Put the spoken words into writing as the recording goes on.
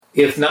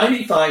If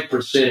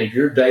 95% of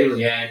your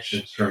daily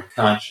actions are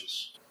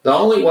unconscious, the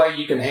only way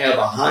you can have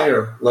a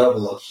higher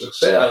level of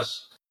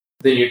success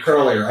than you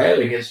currently are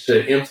having is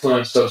to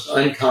influence those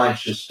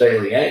unconscious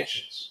daily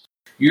actions.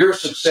 Your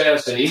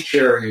success in each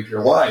area of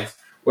your life,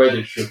 whether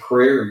it's your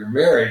career or your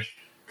marriage,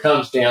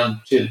 comes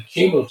down to the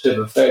cumulative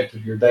effect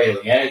of your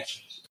daily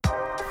actions.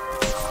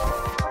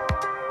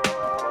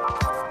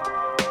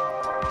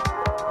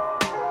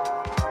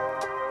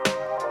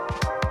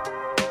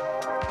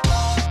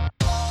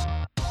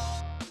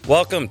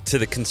 Welcome to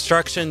the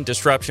Construction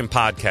Disruption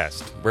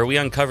Podcast, where we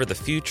uncover the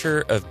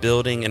future of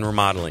building and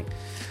remodeling.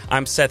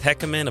 I'm Seth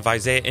Heckerman of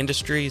Isaiah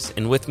Industries,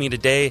 and with me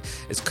today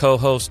is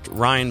co-host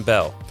Ryan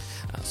Bell.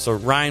 So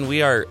Ryan,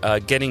 we are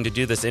getting to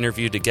do this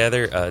interview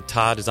together.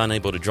 Todd is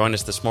unable to join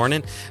us this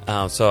morning,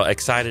 so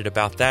excited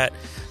about that.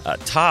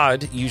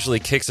 Todd usually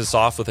kicks us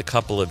off with a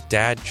couple of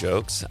dad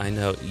jokes. I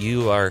know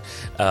you are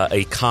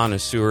a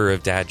connoisseur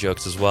of dad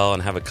jokes as well,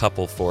 and have a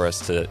couple for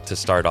us to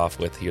start off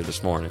with here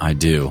this morning. I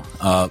do.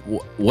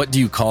 What do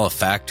you call a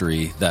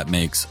factory that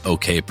makes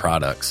okay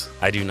products?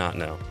 I do not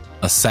know.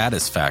 A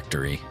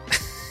satisfactory.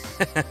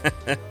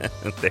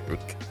 There we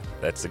go.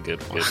 That's a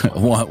good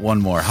one.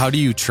 One more. How do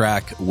you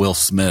track Will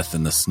Smith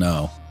in the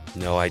snow?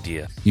 No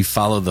idea. You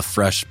follow the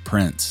Fresh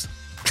Prince.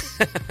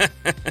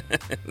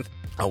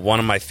 One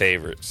of my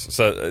favorites.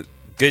 So,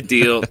 good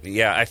deal.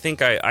 Yeah, I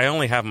think I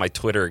only have my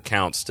Twitter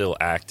account still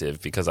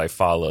active because I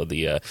follow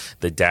the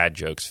dad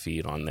jokes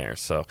feed on there.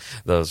 So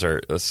those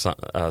are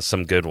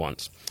some good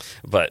ones.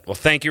 But, well,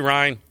 thank you,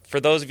 Ryan. For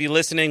those of you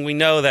listening, we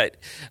know that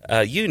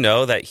you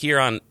know that here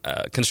on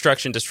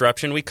Construction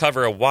Disruption, we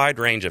cover a wide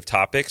range of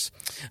topics.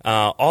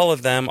 All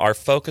of them are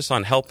focused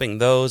on helping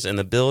those in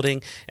the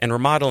building and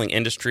remodeling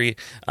industry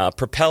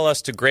propel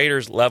us to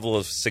greater level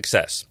of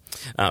success.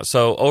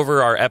 So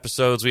over our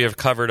episodes, we have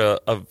covered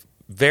a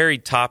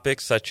varied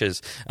topics such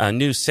as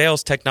new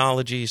sales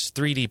technologies,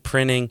 3D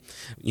printing,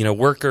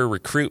 worker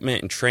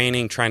recruitment and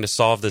training, trying to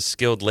solve the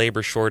skilled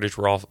labor shortage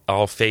we're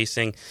all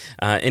facing,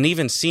 and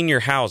even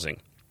senior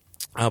housing.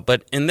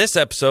 But in this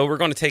episode, we're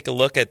going to take a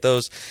look at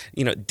those,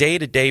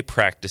 day-to-day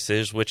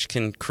practices which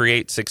can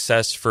create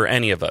success for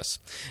any of us.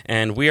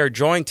 And we are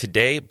joined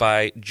today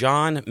by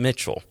John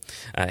Mitchell.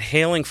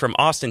 Hailing from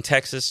Austin,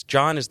 Texas,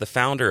 John is the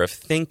founder of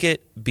Think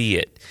It, Be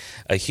It,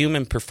 a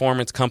human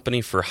performance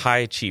company for high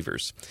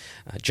achievers.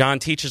 John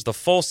teaches the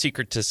full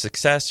secret to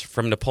success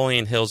from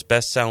Napoleon Hill's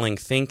best-selling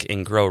Think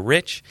and Grow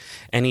Rich,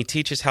 and he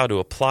teaches how to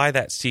apply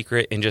that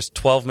secret in just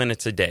 12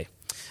 minutes a day.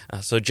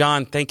 So,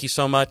 John, thank you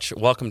so much.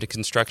 Welcome to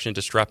Construction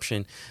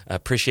Disruption.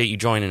 Appreciate you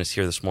joining us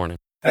here this morning.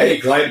 Hey,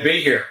 glad to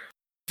be here.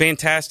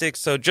 Fantastic.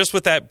 So just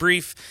with that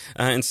brief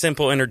and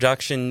simple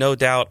introduction, no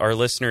doubt our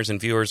listeners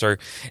and viewers are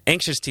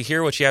anxious to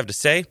hear what you have to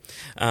say.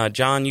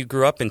 John, you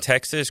grew up in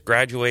Texas,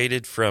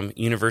 graduated from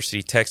University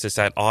of Texas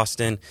at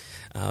Austin.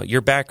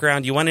 Your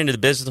background, you went into the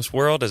business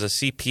world as a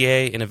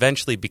CPA and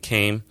eventually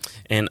became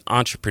an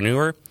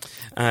entrepreneur.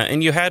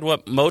 And you had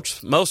what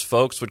most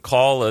folks would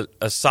call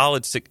a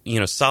solid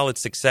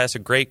success, a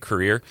great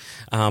career.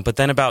 But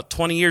then about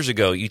 20 years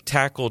ago, you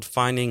tackled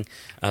finding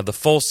the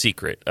full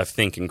secret of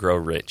Think and Grow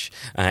Rich.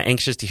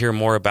 Anxious to hear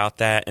more about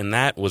that. And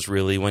that was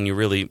really when you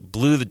really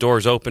blew the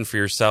doors open for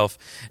yourself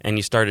and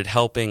you started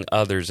helping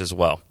others as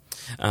well.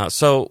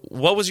 So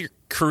what was your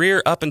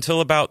career up until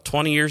about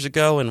 20 years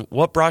ago, and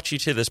what brought you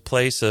to this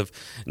place of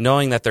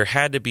knowing that there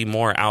had to be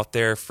more out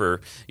there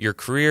for your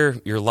career,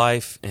 your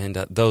life, and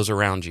those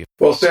around you?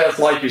 Well, Seth,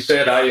 like you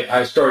said,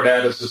 I started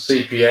out as a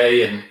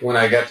CPA, and when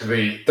I got to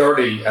be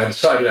 30, I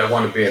decided I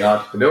wanted to be an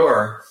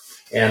entrepreneur,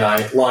 and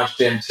I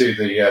launched into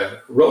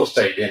the real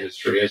estate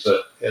industry as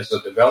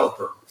a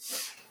developer.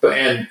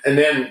 And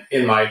then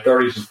in my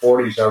 30s and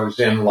 40s, I was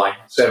in like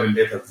 7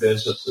 different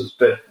businesses.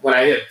 But when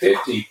I hit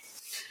 50,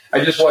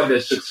 I just wasn't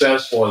as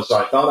successful as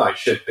I thought I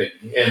should be.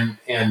 And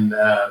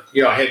I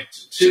had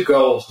 2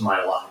 goals in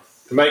my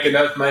life: to make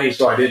enough money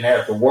so I didn't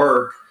have to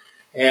work,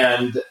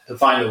 and to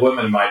find the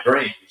woman of my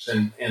dreams.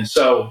 And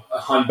so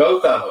on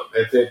both of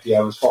them at 50,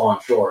 I was falling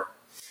short.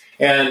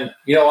 And,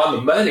 on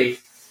the money,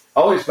 I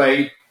always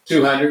made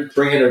 $200,000,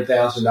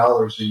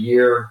 $300,000 a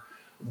year,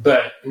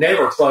 but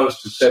never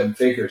close to 7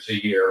 figures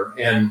a year.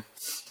 And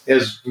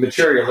as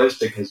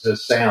materialistic as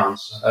this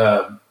sounds,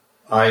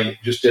 I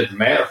just did the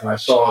math, and I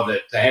saw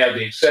that to have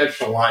the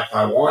exceptional life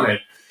I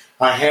wanted,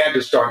 I had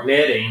to start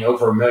netting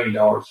over $1 million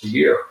a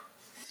year.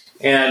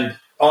 And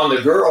on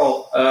the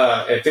girl,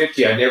 at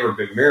 50, I'd never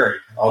been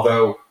married,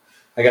 although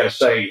I got to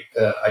say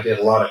I did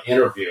a lot of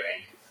interviewing.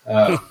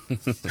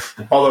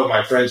 Although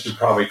my friends would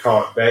probably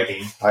call it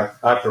begging,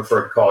 I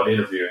prefer to call it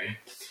interviewing.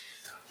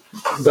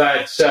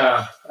 But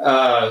so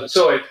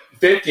at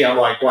 50, I'm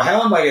like, well,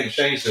 how am I going to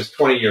change this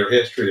 20-year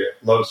history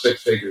at low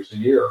 6 figures a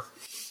year?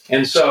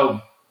 And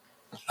so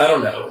I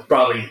don't know,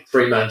 probably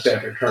 3 months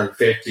after I turned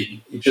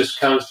 50, it just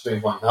comes to me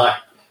one night: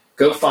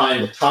 go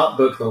find the top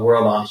book in the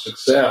world on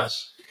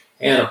success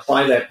and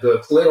apply that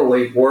book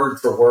literally word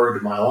for word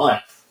to my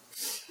life.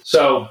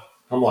 So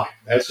I'm like,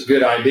 that's a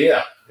good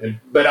idea.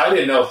 But I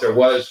didn't know if there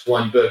was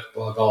one book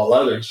above all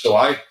others. So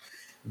I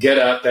get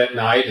up that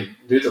night and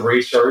do the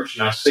research,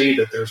 and I see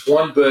that there's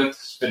one book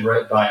that's been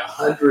read by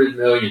 100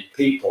 million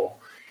people,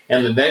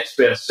 and the next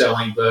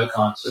best-selling book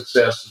on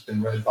success has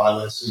been read by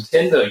less than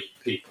 10 million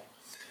people.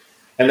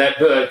 And that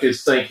book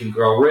is Think and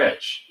Grow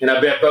Rich. And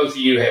I bet both of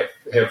you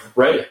have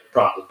read it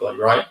probably,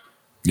 right?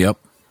 Yep.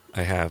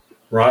 I have.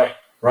 Right.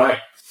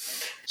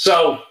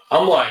 So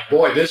I'm like,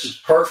 boy, this is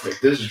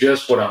perfect. This is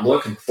just what I'm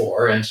looking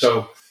for. And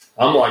so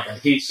I'm like a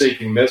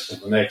heat-seeking missile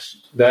the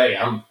next day.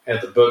 I'm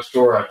at the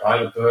bookstore. I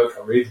buy the book.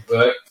 I read the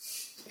book.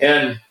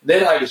 And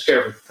then I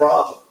discovered the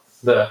problem.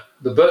 The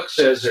book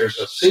says there's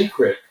a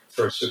secret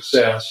for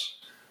success,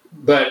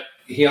 but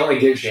he only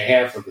gives you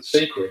half of the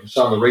secret. It's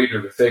on the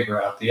reader to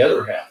figure out the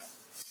other half.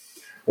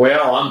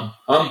 Well,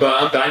 I'm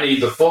bummed. I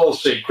need the full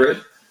secret.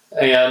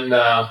 And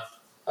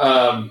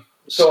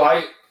so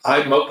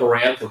I mope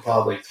around for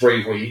probably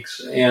 3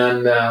 weeks.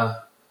 And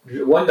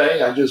one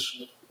day I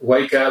just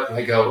wake up and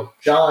I go,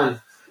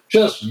 John,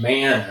 just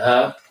man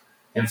up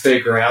and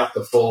figure out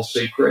the full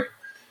secret.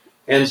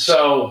 And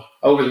so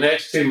over the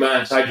next 2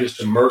 months, I just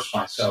immerse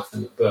myself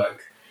in the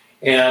book.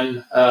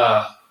 And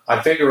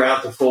I figure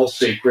out the full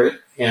secret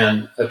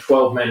and a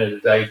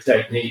 12-minute-a-day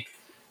technique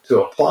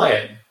to apply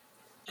it.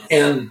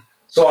 And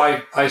so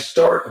I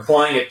start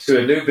applying it to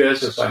a new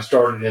business I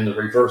started in the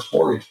reverse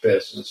mortgage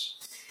business.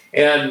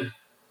 And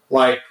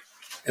like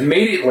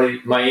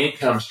immediately my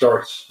income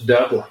starts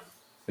doubling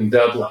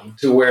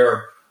to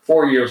where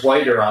 4 years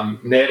later I'm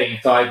netting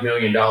 $5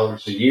 million a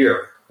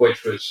year,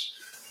 which was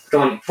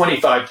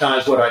 25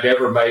 times what I'd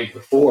ever made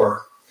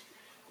before.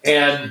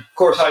 And of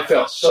course I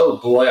felt so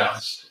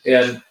blessed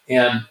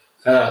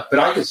but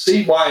I could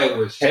see why it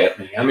was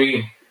happening. I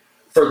mean,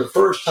 for the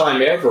first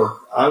time ever,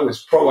 I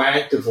was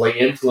proactively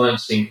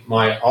influencing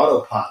my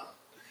autopilot.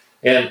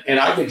 And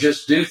I could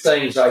just do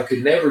things I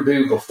could never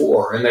do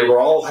before. And they were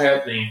all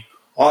happening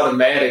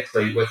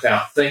automatically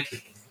without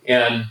thinking.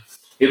 And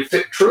it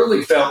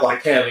truly felt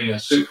like having a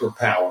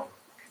superpower.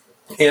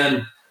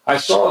 And I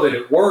saw that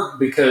it worked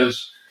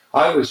because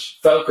I was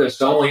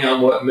focused only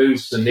on what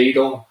moves the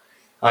needle.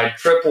 I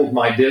tripled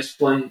my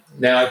discipline.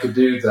 Now I could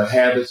do the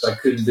habits I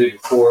couldn't do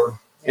before.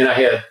 And I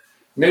had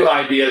new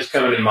ideas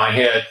coming in my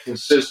head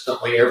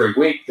consistently every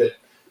week that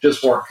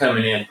just weren't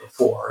coming in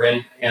before.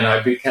 And I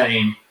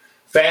became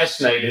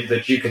fascinated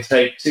that you could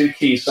take two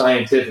key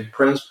scientific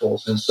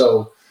principles and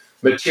so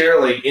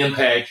materially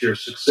impact your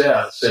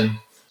success. And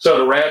so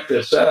to wrap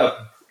this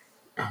up,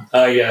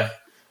 I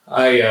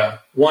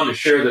wanted to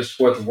share this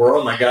with the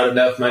world, and I got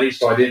enough money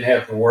so I didn't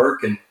have to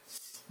work. And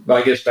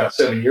I guess about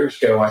 7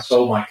 years ago, I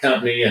sold my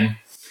company, and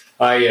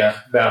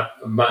about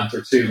a month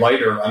or two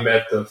later, I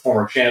met the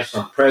former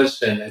chancellor and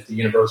president at the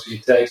University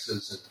of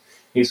Texas, and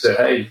he said,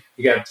 "Hey,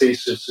 you got to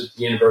teach this at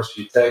the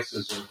University of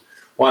Texas, and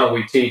why don't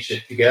we teach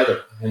it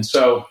together?" And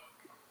so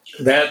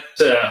that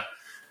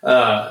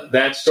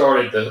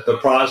started the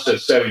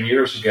process 7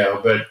 years ago.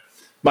 But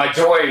my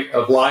joy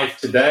of life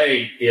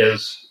today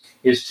is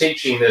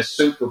teaching this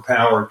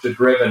superpower to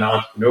driven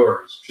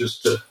entrepreneurs,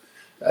 just to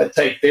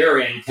take their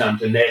income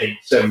to netting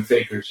 7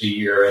 figures a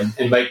year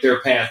and make their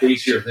path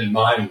easier than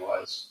mine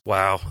was.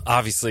 Wow.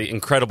 Obviously,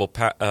 incredible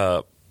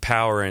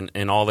power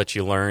in all that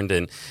you learned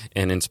and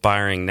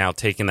inspiring now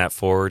taking that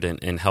forward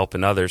and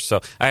helping others.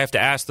 So I have to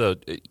ask, though,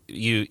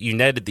 you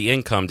netted the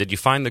income. Did you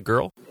find the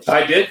girl?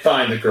 I did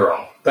find the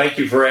girl. Thank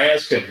you for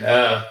asking.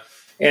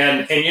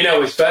 And you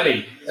know, it's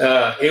funny.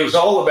 It was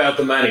all about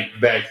the money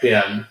back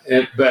then.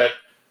 But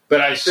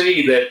I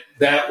see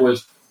that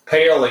was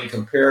pale in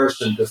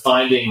comparison to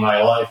finding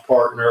my life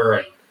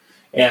partner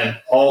and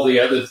all the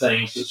other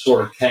things that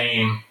sort of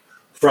came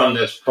from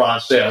this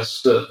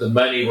process. The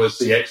money was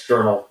the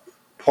external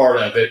part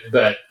of it,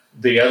 but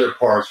the other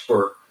parts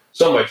were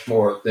so much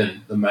more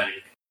than the money.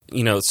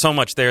 You know, so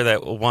much there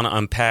that we'll want to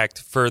unpack.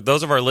 For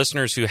those of our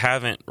listeners who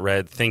haven't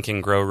read Think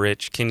and Grow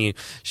Rich, can you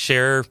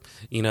share,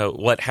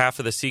 what half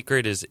of the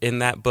secret is in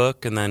that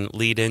book and then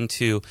lead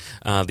into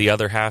the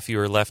other half you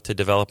were left to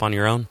develop on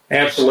your own?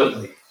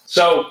 Absolutely.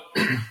 So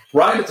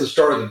right at the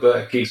start of the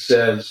book, he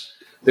says,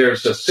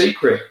 there's a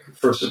secret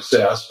for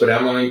success, but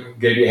I'm going to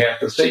give you half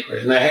the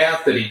secret. And the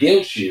half that he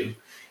gives you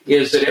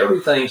is that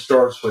everything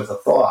starts with a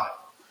thought.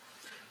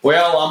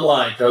 Well, I'm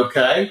like,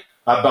 okay,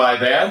 I buy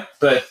that,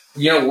 but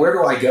where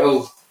do I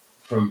go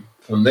from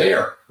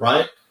there,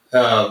 right?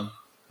 I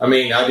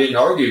didn't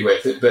argue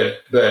with it,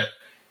 but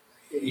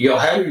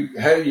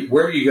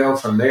where do you go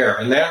from there?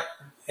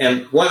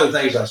 And one of the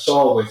things I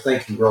saw with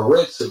Think and Grow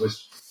Rich that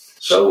was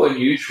so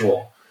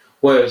unusual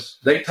was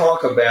they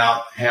talk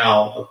about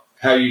how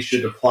you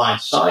should apply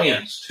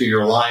science to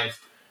your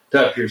life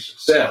to up your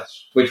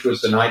success, which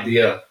was an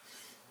idea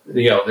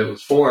that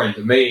was foreign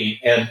to me.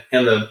 And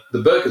the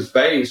book is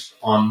based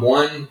on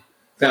one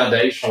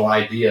foundational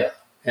idea,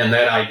 and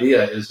that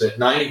idea is that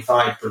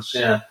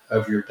 95%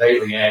 of your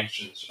daily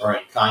actions are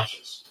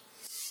unconscious.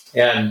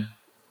 And,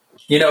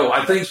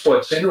 I think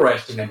what's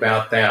interesting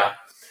about that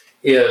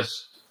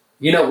is,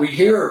 we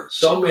hear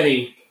so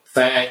many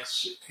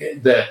facts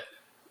that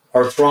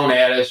are thrown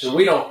at us, and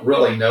we don't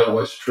really know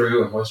what's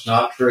true and what's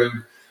not true.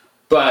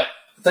 But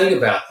think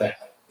about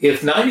that.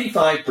 if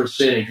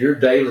 95% of your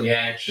daily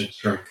actions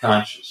are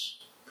unconscious,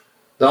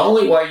 the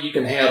only way you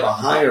can have a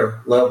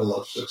higher level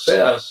of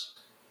success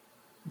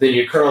than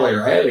you currently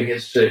are having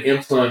is to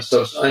influence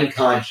those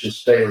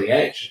unconscious daily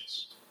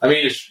actions. I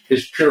mean,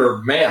 it's pure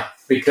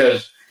math,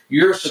 because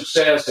your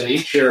success in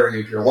each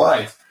area of your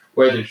life,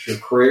 whether it's your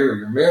career or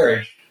your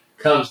marriage,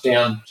 comes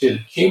down to the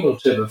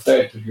cumulative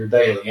effect of your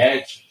daily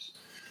actions.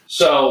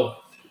 So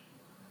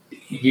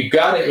you've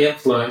got to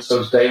influence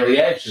those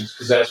daily actions,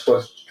 because that's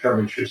what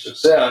determines your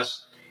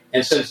success.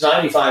 And since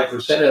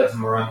 95% of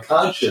them are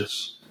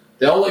unconscious,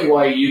 the only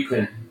way you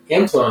can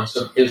influence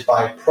them is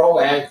by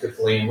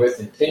proactively and with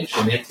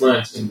intention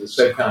influencing the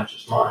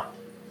subconscious mind.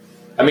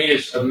 I mean,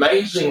 it's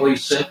amazingly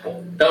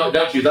simple.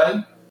 Don't you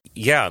think?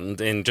 Yeah,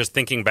 and just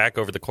thinking back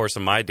over the course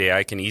of my day,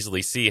 I can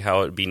easily see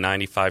how it would be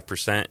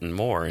 95% and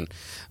more,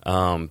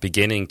 and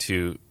beginning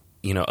to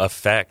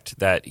affect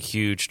that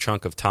huge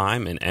chunk of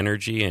time and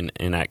energy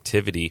and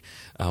activity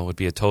would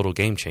be a total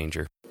game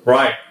changer.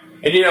 Right.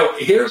 And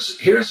here's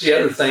the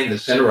other thing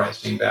that's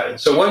interesting about it.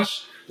 So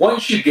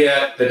once you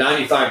get the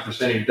 95%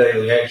 of your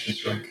daily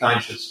actions are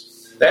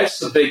unconscious, that's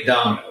the big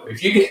domino.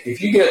 If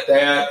you get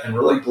that and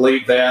really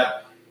believe that,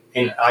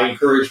 and I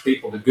encourage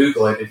people to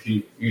Google it if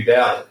you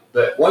doubt it,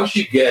 but once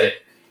you get it,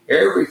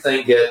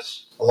 everything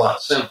gets a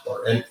lot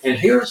simpler. And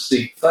here's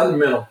the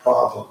fundamental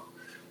problem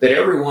that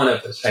every one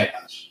of us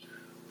has.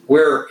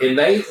 We're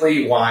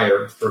innately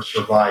wired for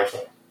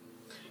survival.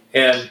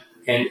 And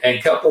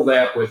couple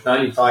that with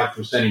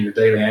 95% of your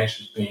daily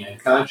actions being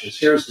unconscious,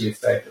 here's the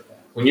effect of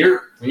that. When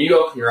you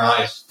open your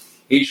eyes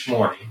each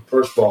morning,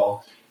 first of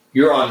all,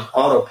 you're on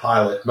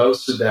autopilot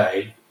most of the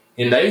day,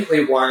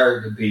 innately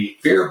wired to be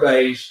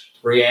fear-based,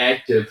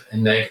 reactive,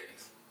 and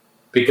negative.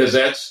 Because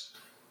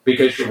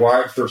you're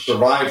wired for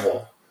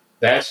survival.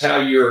 That's how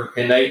you're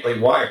innately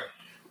wired,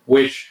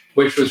 which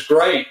was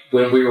great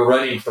when we were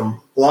running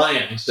from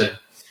lions, and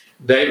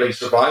daily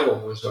survival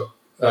was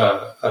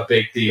a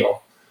big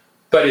deal.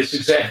 But it's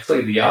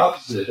exactly the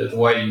opposite of the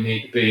way you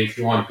need to be if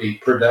you want to be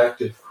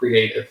productive,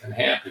 creative, and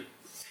happy.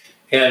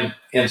 And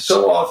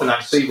so often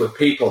I see with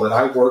people that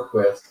I work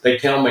with, they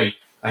tell me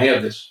I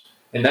have this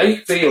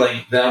innate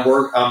feeling that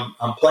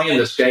I'm playing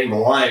this game of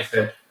life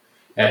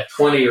at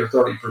 20 or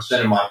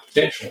 30% of my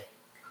potential.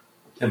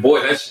 And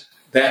boy,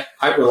 that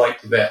I relate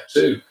to that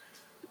too.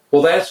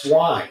 Well, that's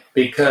why,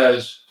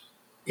 because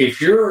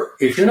if you're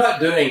not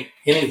doing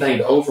anything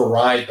to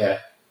override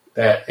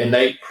that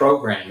innate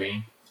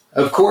programming,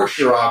 of course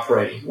you're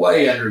operating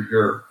way under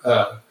your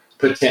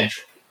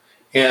potential.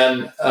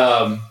 And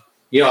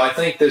I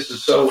think this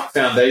is so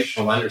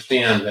foundational to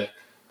understand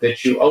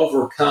that you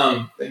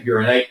overcome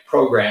your innate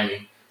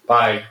programming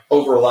by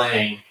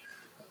overlaying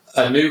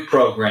a new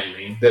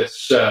programming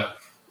that's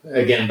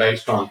again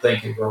based on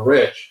Think and Grow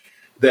Rich,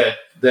 that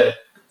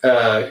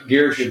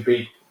gears you to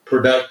be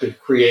productive,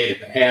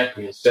 creative, and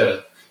happy instead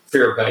of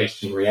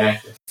fear-based and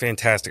reactive.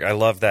 Fantastic. I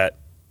love that.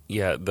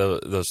 Yeah,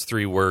 those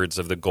three words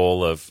of the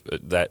goal of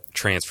that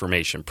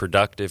transformation: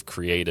 productive,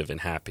 creative,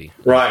 and happy.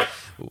 Right.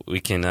 We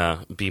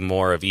can be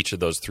more of each of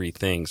those three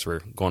things.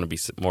 We're going to be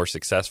more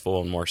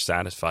successful and more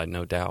satisfied,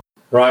 no doubt.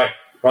 Right.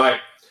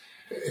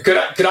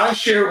 Could I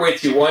share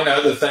with you one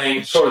other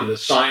thing, sort of the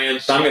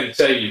science? I'm going to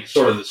tell you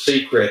sort of the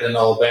secret and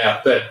all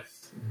that,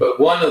 but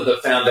one of the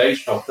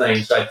foundational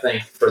things I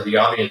think for the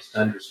audience to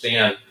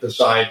understand,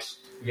 besides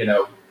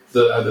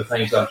the other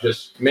things I've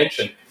just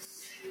mentioned,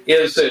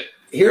 is that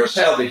here's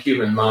how the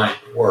human mind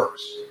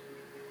works.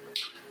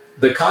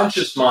 The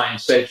conscious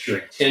mind sets your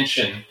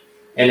intention,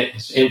 and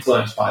it's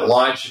influenced by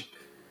logic.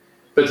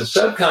 But the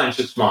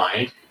subconscious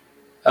mind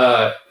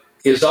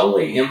is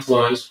only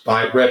influenced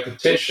by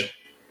repetition.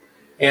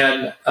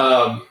 And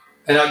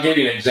I'll give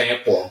you an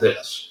example of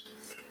this.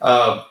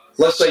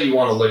 Let's say you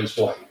want to lose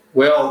weight.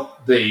 Well,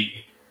 the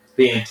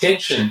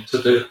intention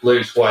to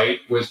lose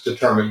weight was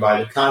determined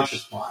by the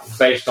conscious mind,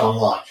 based on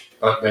logic,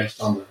 but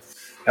based on the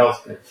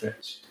health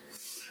benefits.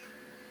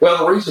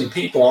 Well, the reason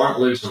people aren't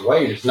losing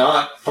weight is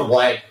not from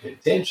lack of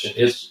intention.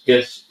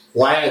 It's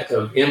lack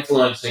of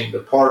influencing the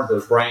part of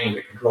their brain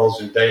that controls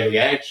their daily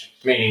actions,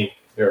 meaning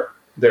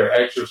their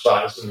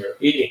exercise and their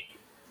eating.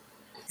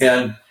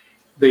 And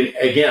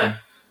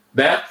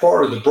that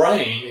part of the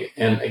brain,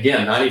 and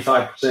again,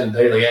 95% of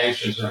daily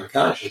actions are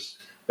unconscious,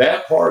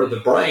 that part of the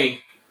brain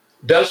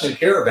doesn't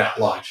care about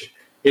logic.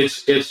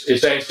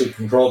 It's actually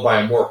controlled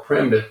by a more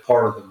primitive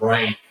part of the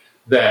brain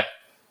that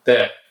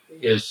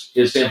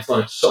is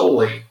influenced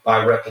solely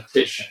by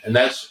repetition. And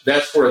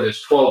that's where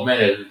this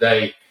 12-minute a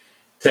day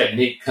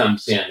technique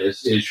comes in,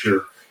 is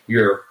you're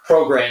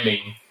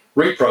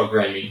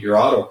reprogramming your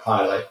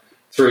autopilot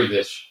through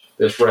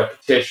this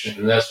repetition.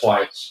 And that's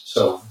why it's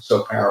so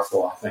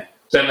powerful, I think.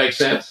 Does that make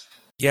sense?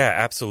 Yeah,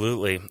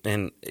 absolutely.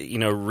 And,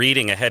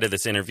 reading ahead of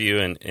this interview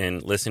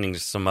and listening to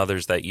some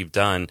others that you've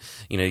done,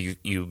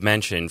 you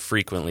mentioned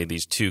frequently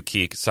these two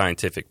key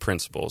scientific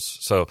principles.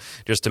 So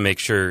just to make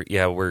sure,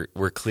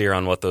 we're clear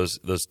on what those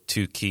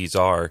two keys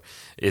are,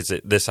 is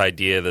it this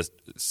idea, the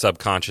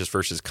subconscious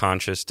versus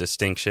conscious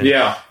distinction?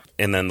 Yeah.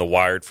 and then the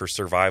wired for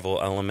survival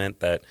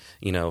element that,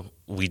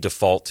 we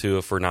default to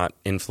if we're not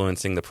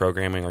influencing the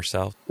programming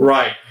ourselves?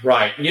 Right.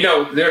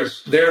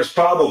 There's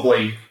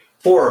probably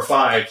 4 or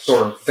 5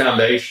 sort of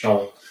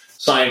foundational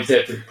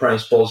scientific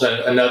principles, and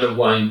another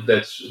one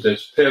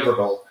that's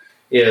pivotal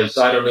is,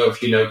 I don't know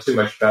if you know too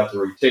much about the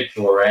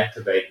reticular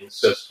activating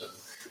system,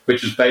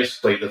 which is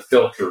basically the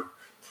filter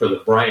for the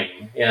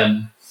brain.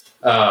 And,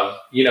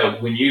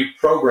 when you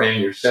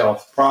program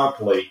yourself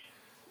properly,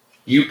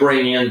 you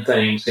bring in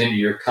things into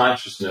your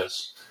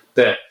consciousness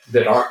that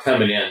aren't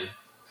coming in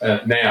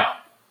now.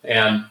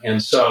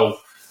 And so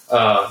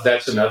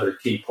that's another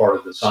key part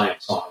of the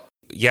science on it.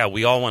 Yeah,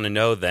 we all want to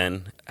know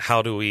then,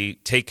 how do we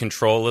take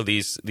control of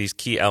these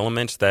key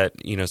elements that,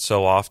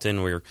 so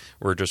often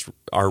we're just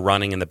are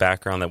running in the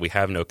background that we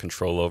have no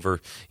control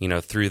over,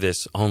 through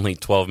this only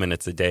 12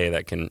 minutes a day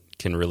that can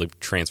really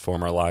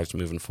transform our lives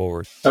moving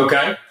forward.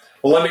 Okay.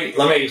 Well, let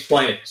me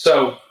explain it.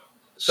 So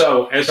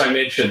as I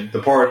mentioned,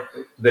 the part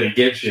that it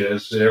gives you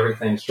is that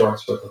everything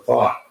starts with a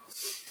thought.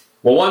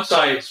 Well, once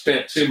I had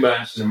spent 2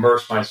 months and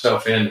immersed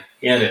myself in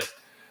it,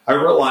 I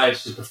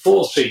realized that the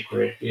full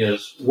secret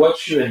is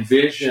what you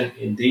envision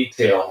in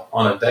detail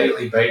on a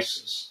daily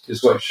basis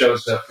is what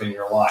shows up in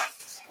your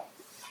life.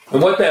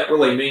 And what that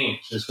really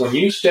means is when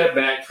you step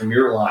back from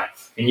your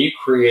life and you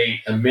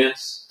create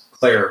immense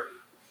clarity,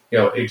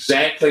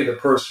 exactly the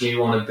person you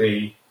want to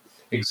be,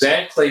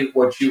 exactly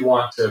what you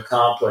want to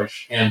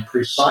accomplish, and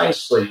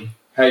precisely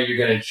how you're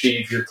going to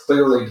achieve your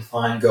clearly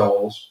defined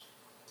goals,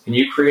 and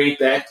you create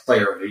that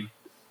clarity,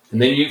 and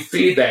then you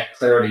feed that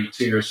clarity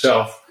to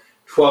yourself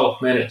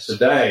 12 minutes a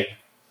day.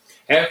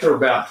 After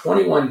about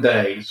 21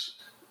 days,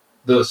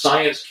 the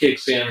science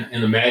kicks in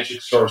and the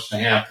magic starts to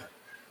happen.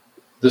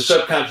 The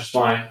subconscious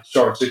mind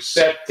starts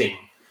accepting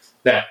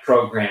that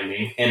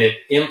programming, and it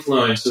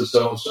influences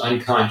those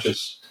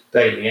unconscious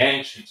daily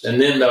actions.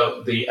 And then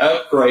the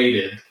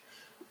upgraded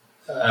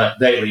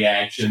daily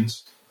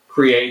actions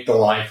create the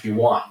life you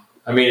want.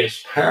 I mean,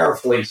 it's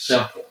powerfully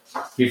simple.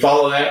 You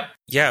follow that?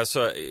 Yeah,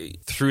 so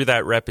through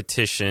that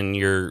repetition,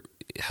 you're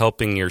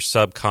helping your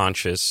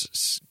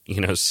subconscious,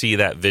 see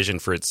that vision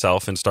for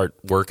itself and start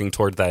working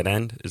toward that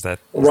end. Is that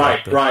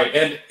right?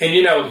 And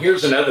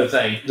here's another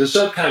thing: the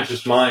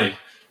subconscious mind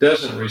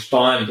doesn't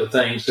respond to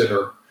things that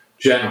are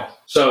general.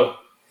 So,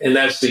 and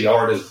that's the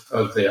art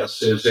of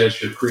this: is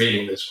as you're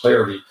creating this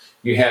clarity,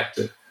 you have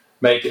to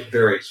make it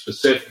very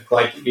specific.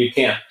 Like, you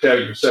can't tell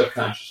your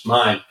subconscious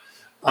mind,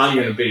 "I'm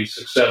going to be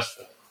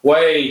successful."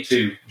 Way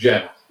too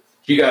general.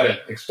 You got to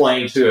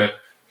explain to it,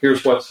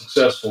 here's what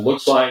successful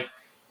looks like.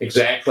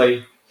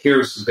 Exactly.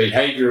 Here's the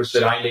behaviors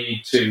that I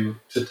need to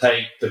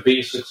take to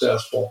be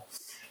successful.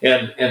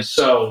 And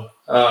so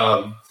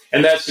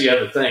that's the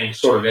other thing,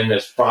 sort of in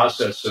this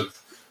process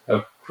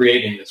of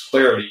creating this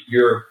clarity.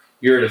 You're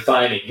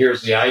defining,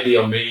 here's the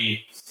ideal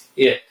me,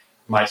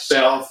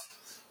 myself,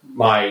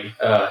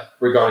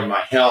 regarding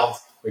my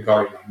health,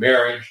 regarding my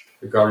marriage,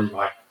 regarding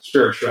my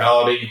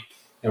spirituality,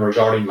 and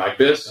regarding my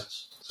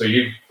business. So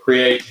you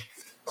create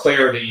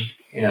clarity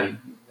and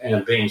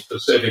being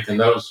specific in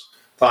those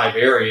 5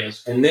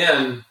 areas. And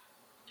then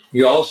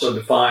you also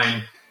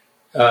define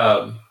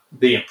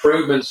the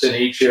improvements in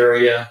each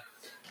area.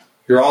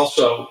 You're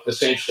also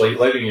essentially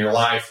living your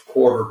life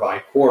quarter by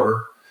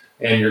quarter,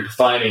 and you're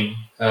defining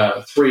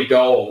 3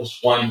 goals,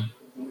 one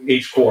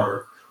each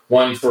quarter,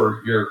 one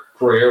for your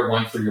career,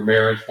 one for your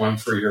marriage, one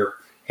for your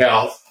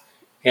health.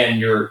 And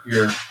you're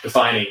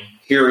defining,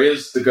 here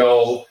is the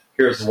goal,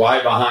 here's the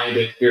why behind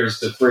it, here's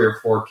the 3 or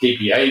 4 key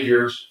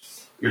behaviors.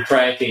 You're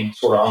tracking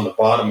sort of on the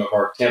bottom of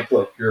our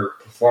template your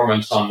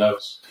performance on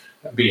those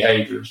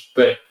behaviors.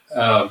 But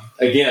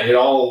again, it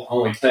all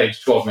only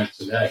takes 12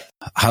 minutes a day.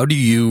 How do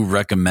you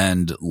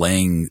recommend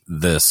laying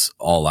this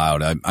all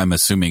out? I'm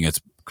assuming it's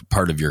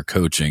part of your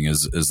coaching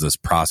is this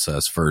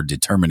process for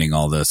determining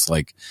all this.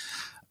 Like,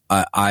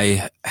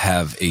 I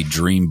have a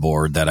dream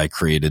board that I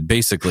created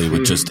basically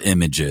with just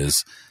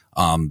images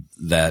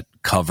that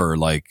cover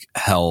like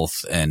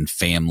health and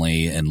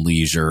family and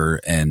leisure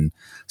and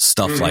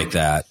stuff like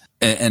that.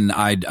 And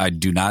I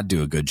do not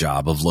do a good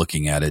job of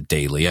looking at it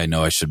daily. I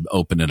know I should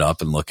open it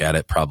up and look at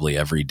it probably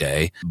every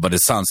day, but it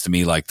sounds to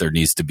me like there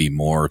needs to be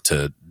more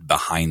to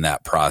behind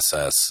that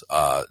process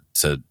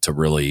to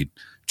really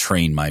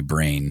train my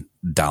brain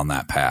down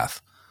that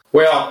path.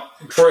 Well,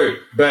 true,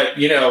 but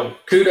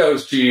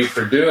kudos to you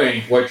for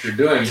doing what you're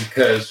doing,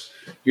 because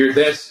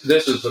this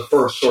is the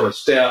first sort of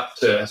step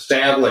to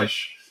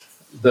establish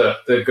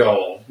the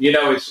goal.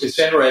 It's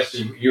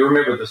interesting. You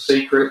remember The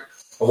Secret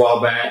a while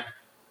back?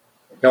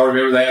 Y'all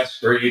remember that?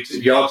 Or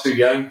y'all too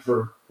young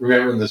for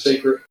remembering The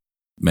Secret?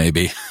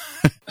 Maybe.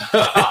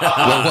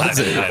 What was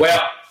it?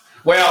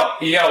 Well,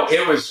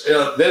 it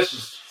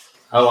was,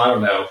 I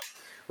don't know,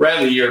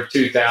 around the year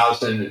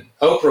 2000. And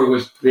Oprah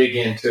was big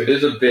into it.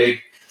 It's a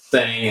big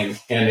thing.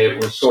 And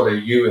it was sort of,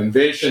 you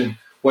envision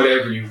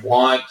whatever you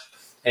want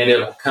and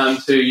it'll come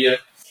to you.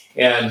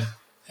 And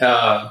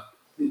to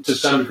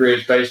some degree,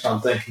 it's based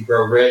on Think and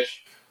Grow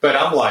Rich. But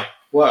I'm like,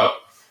 whoa,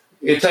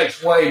 it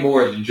takes way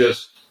more than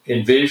just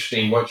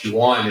envisioning what you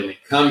want and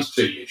it comes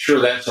to you.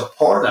 Sure, that's a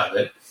part of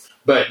it,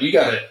 but you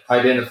got to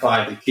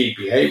identify the key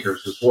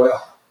behaviors as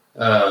well.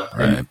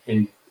 Right.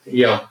 And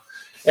if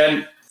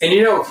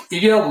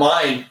you don't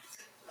mind,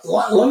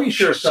 let me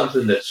share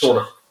something that's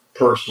sort of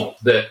personal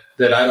that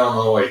I don't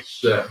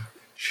always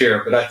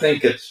share, but I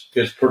think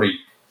it's pretty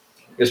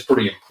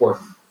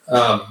important.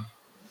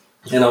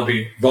 And I'll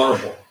be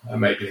vulnerable. I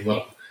may be a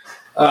little.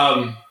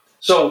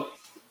 So,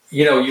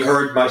 you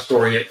heard my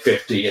story at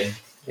 50,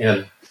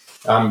 and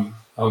I'm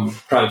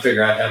trying to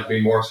figure out how to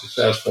be more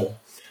successful.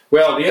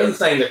 Well, the other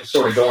thing that was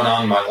sort of going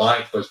on in my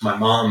life was my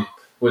mom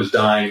was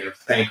dying of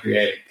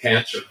pancreatic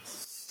cancer,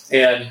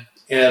 and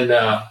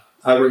I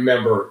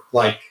remember,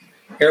 like,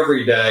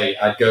 every day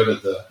I'd go to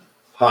the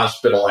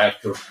hospital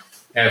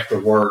after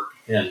work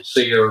and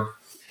see her,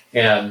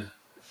 and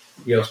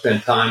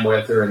spend time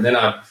with her, and then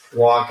I'd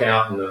walk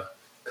out in the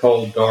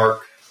cold,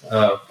 dark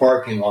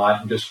parking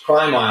lot and just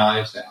cry my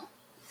eyes out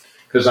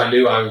because I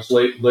knew I was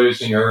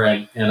losing her,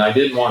 and I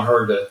didn't want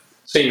her to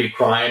see me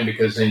crying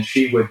because then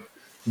she would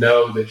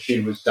know that she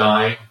was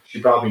dying.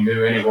 She probably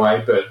knew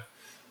anyway,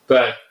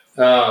 but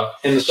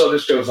and so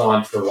this goes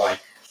on for like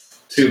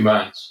 2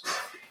 months,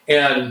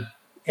 and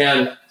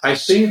I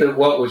see that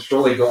what was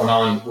really going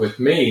on with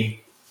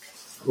me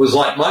was,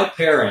 like, my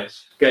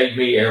parents gave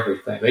me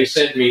everything. They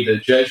sent me to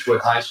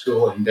Jesuit High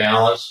School in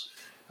Dallas,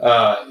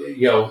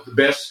 the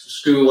best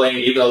schooling,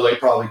 even though they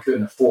probably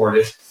couldn't afford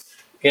it.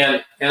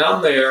 And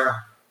I'm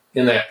there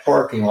in that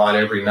parking lot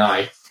every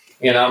night,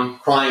 and I'm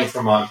crying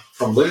from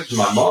losing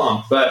my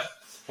mom, but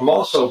I'm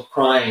also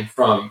crying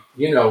from,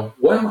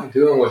 what am I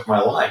doing with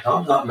my life?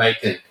 I'm not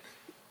making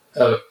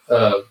a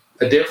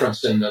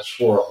difference in this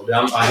world.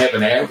 I have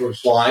an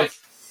average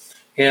life,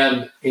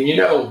 and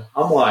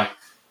I'm like,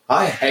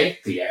 I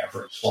hate the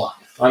average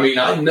life. I mean,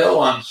 I know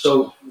I'm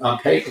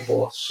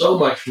capable of so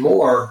much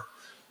more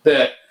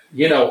that,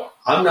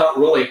 I'm not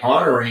really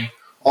honoring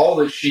all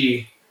that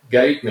she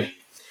gave me.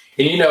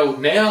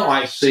 And, now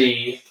I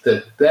see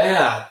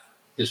that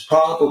is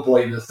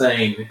probably the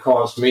thing that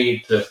caused me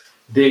to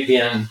dig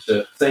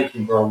into Think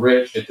and Grow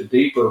Rich at the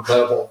deeper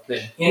level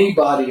than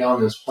anybody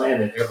on this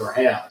planet ever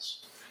has.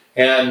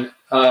 And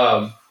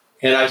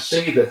I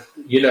see that,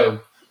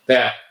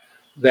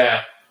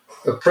 that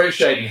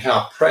appreciating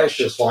how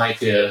precious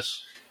life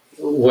is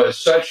was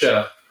such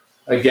a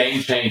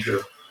game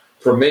changer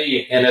for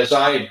me. And as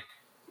I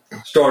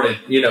started,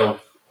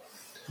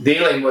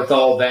 dealing with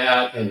all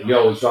that, and it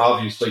was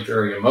obviously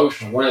very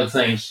emotional, one of the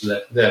things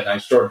that I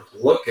started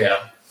to look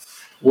at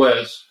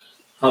was,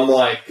 I'm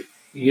like,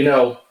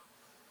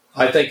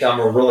 I think I'm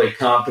a really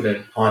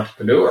competent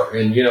entrepreneur.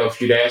 And,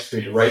 if you'd asked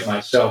me to rate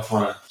myself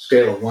on a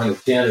scale of 1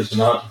 to 10 as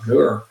an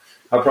entrepreneur,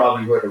 I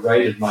probably would have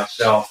rated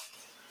myself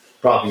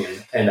probably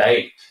an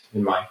 8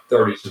 in my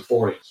 30s and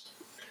 40s.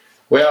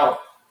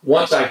 Well,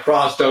 once I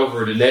crossed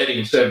over to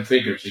netting 7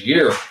 figures a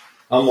year,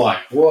 I'm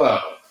like, whoa,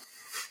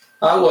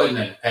 I wasn't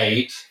an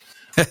 8.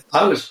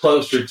 I was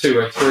closer to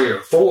a 3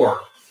 or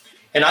 4.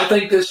 And I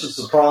think this is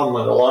the problem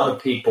that a lot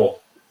of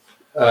people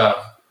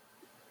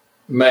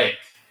make.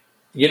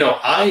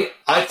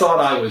 I thought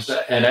I was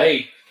an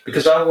 8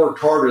 because I worked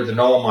harder than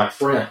all my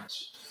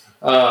friends.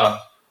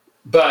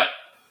 But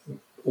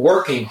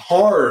working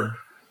hard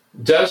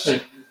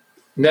doesn't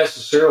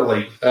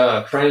necessarily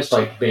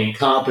translate to being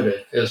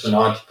competent as an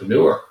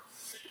entrepreneur.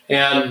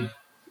 And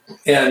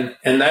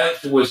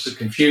that was the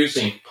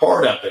confusing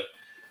part of it.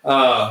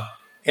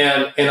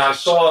 And I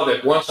saw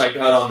that once I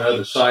got on the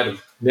other side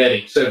of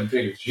netting 7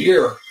 figures a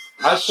year,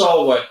 I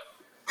saw what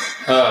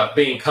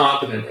being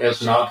competent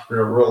as an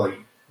entrepreneur really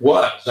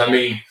was. I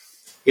mean,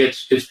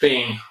 it's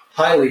being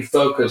highly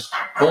focused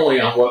only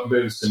on what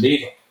moves the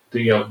needle,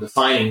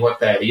 defining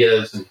what that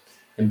is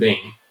and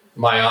being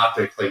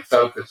myopically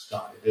focused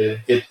on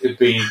it. It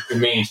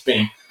means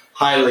being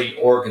highly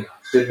organized.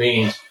 It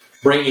means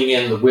bringing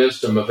in the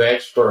wisdom of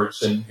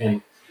experts and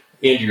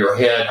into your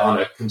head on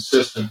a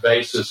consistent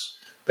basis,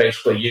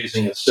 basically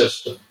using a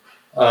system.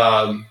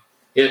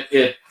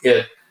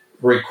 It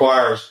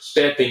requires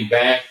stepping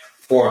back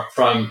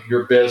from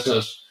your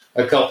business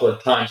a couple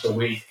of times a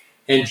week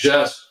and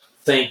just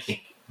thinking,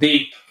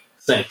 deep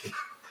thinking,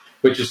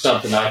 which is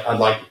something I'd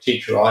like to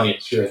teach your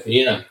audience here at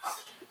the end.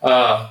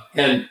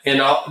 And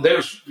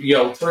there's 3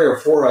 or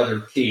 4 other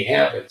key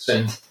habits,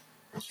 and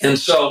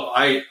so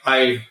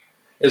I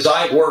as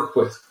I work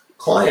with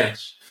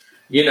clients,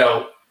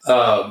 I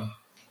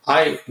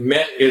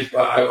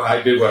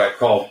do what I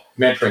call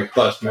mentoring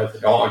plus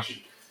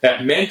methodology.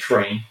 That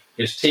mentoring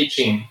is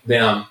teaching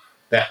them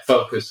that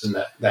focus and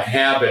the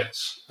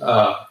habits.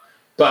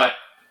 But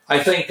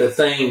I think the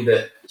thing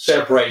that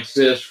separates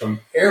this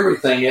from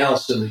everything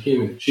else in the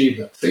human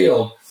achievement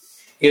field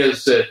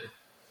is that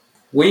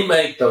we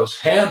make those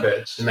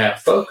habits and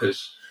that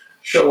focus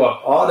show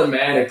up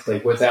automatically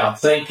without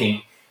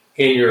thinking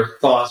in your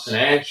thoughts and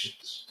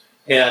actions.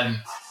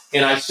 And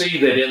I see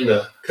that in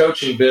the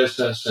coaching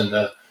business and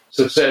the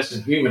success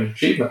and human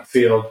achievement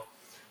field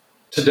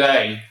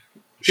today,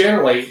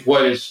 generally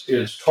what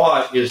is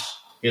taught is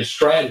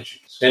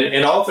strategies,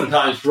 and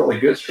oftentimes really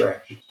good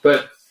strategies.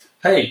 But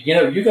hey,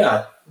 you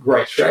got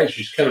great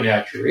strategies coming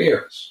out your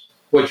ears.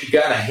 What you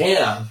got to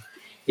have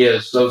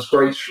is those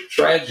great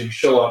strategies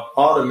show up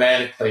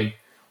automatically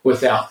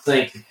without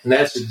thinking. And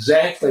that's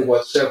exactly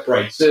what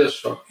separates this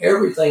from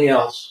everything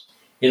else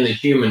in the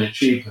human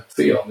achievement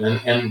field.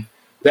 And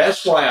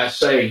that's why I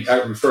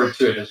refer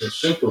to it as a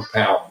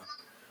superpower.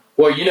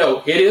 Well,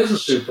 it is a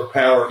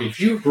superpower. If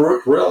you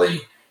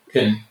really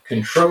can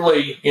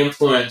truly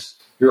influence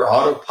your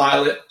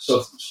autopilot,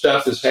 so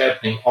stuff is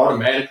happening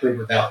automatically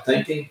without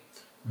thinking,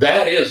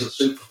 that is a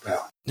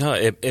superpower. No,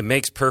 it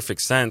makes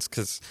perfect sense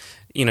because,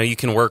 you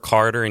can work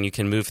harder and you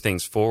can move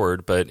things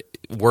forward, but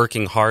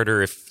working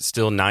harder if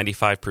still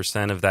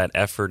 95% of that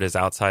effort is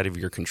outside of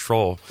your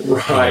control,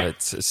 right,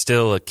 it's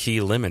still a key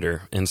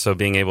limiter. And so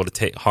being able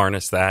to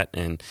harness that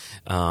and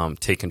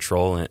take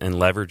control and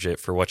leverage it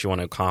for what you want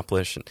to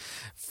accomplish. And,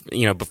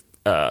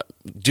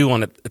 do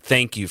want to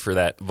thank you for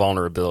that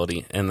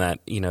vulnerability and that,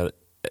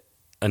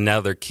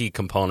 another key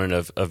component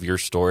of your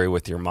story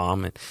with your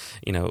mom.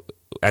 And,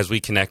 as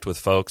we connect with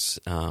folks,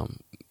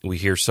 we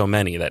hear so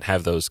many that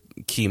have those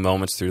key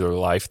moments through their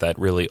life that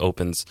really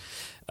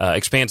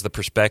expands the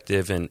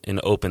perspective and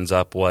opens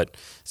up what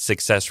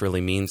success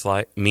really means.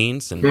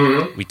 And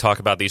we talk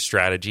about these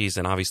strategies,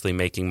 and obviously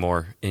making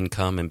more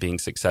income and being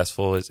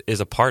successful is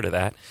a part of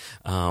that.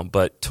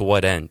 But to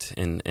what end,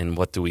 and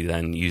what do we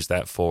then use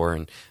that for?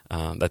 And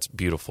that's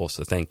beautiful.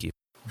 So thank you.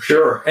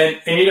 Sure. And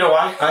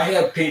I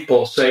have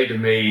people say to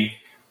me,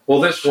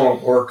 well, this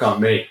won't work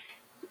on me.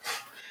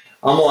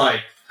 I'm like,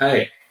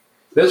 hey,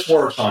 this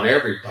works on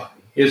everybody.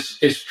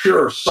 It's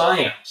pure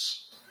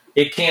science.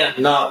 It can't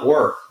not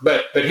work.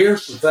 But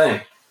here's the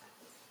thing.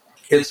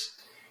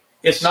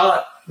 It's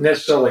not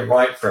necessarily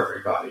right for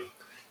everybody.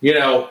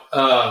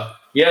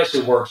 Yes,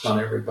 it works on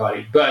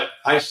everybody. But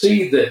I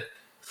see that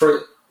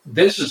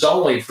this is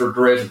only for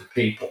driven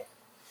people.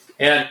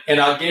 And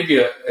I'll give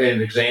you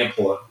an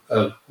example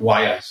of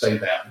why I say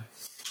that.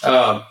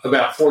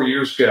 About 4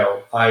 years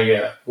ago,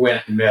 I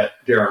went and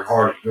met Darren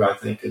Hardy, who I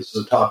think is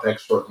the top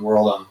expert in the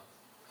world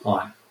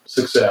on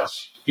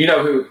success. Do you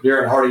know who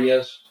Darren Hardy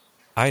is?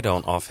 I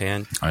don't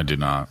offhand. I do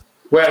not.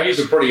 Well, he's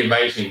a pretty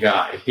amazing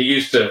guy. He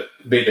used to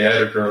be the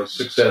editor of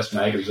Success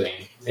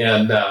Magazine.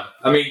 And,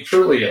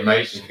 truly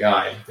amazing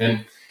guy.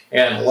 And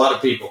a lot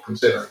of people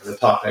consider him the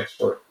top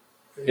expert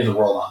in the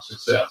world on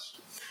success.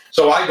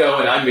 So I go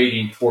and I meet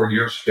him 4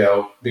 years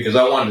ago because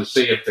I wanted to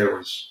see if there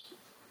was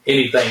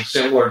anything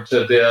similar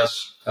to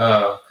this,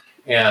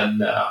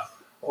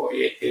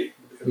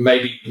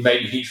 maybe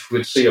he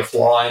would see a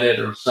flaw in it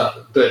or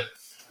something. But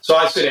so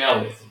I sit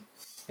down with him,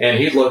 and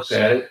he looks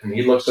at it, and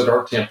he looks at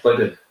our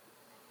template,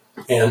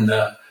 and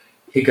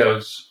he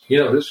goes,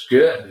 this is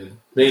good. And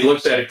then he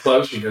looks at it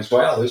close, and he goes,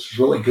 wow, this is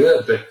really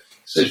good. But he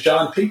says,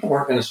 John, people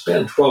aren't going to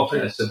spend 12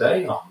 minutes a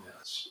day on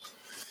this.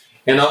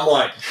 And I'm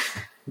like,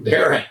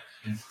 Darren,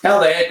 how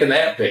the heck can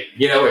that be?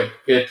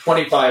 At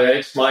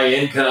 25x my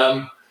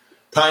income,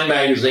 Time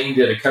Magazine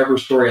did a cover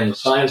story on the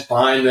science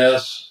behind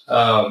this.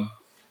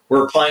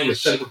 We're applying the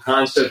simple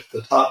concept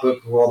of the top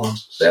book in the world on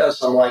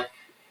success. I'm like,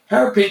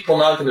 how are people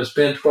not going to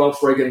spend 12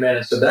 friggin'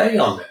 minutes a day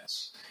on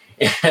this?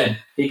 And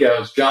he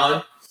goes,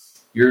 John,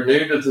 you're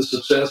new to the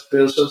success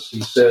business.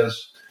 He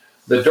says,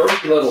 the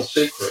dirty little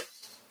secret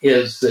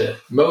is that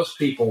most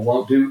people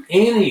won't do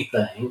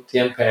anything to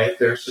impact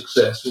their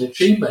success and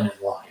achievement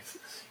in life.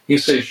 He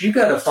says, you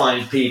got to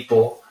find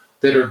people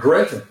that are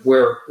driven,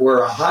 where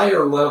a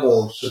higher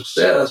level of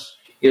success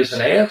is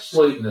an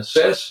absolute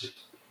necessity.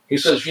 He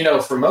says,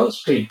 for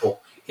most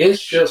people,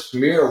 it's just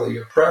merely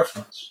a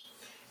preference.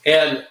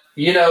 And,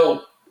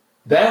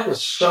 that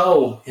was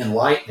so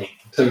enlightening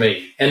to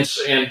me and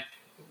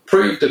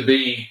proved to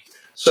be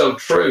so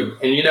true.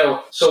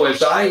 And, so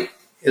as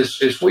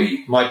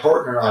my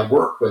partner and I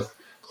work with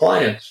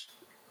clients,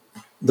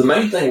 the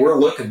main thing we're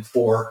looking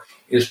for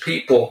is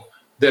people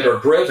that are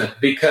driven,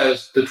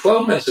 because the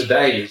 12 minutes a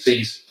day is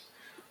easy.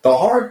 The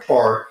hard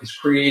part is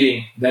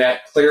creating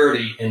that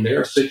clarity in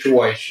their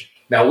situation.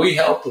 Now, we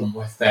help them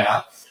with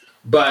that,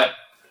 but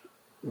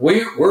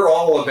we're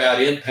all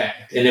about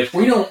impact. And if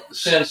we don't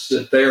sense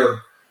that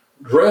they're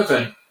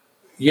driven,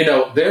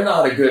 they're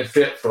not a good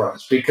fit for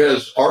us,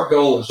 because our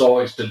goal is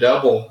always to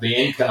double the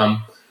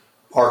income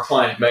our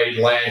client made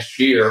last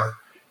year.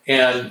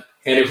 And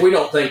if we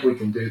don't think we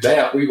can do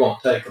that, we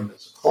won't take them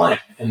as a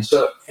client. And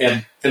so,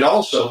 and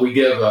also we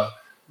give a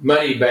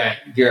money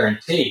back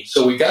guarantee.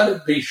 So we got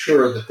to be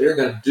sure that they're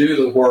going to do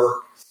the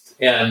work.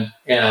 And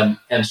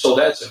so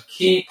that's a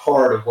key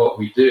part of what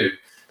we do.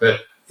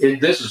 But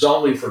this is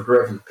only for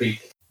driven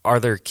people. Are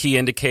there key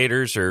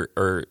indicators,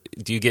 or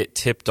do you get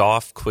tipped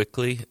off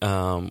quickly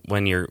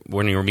when you're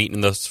meeting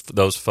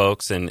those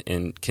folks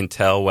and can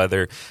tell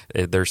whether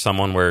there's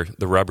someone where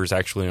the rubber's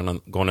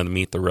actually going to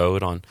meet the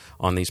road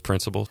on these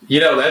principles?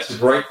 That's a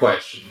great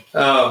question.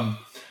 From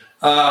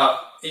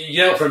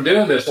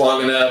doing this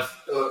long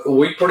enough,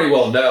 we pretty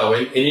well know.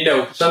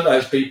 And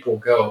sometimes people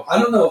go, I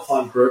don't know if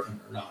I'm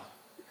driven or not.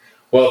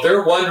 Well, if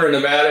they're wondering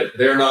about it,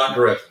 they're not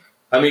driven.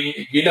 I mean,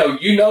 it.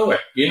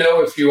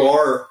 If you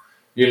are,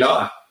 you're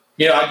not.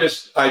 I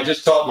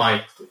just taught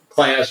my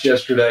class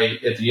yesterday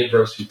at the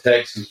University of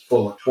Texas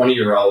full of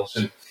 20-year-olds,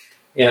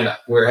 and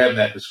we're having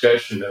that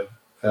discussion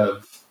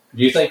of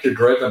do you think you're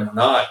driven or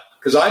not?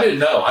 Because I didn't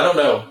know. I don't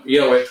know.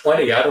 At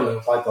 20, I don't know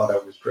if I thought I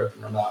was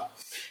driven or not.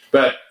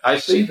 But I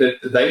see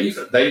that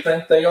they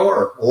think they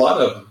are. A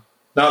lot of them,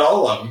 not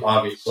all of them,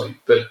 obviously.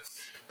 But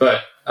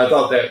I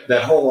thought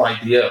that whole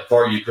idea of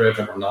are you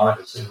driven or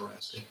not is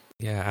interesting.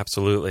 Yeah,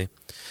 absolutely.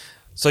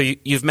 So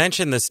you've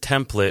mentioned this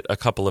template a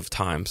couple of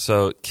times.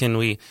 So can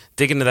we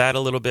dig into that a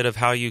little bit of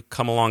how you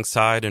come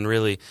alongside and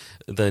really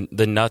the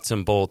nuts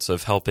and bolts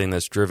of helping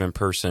this driven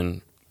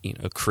person,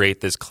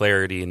 create this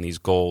clarity and these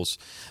goals,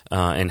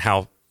 and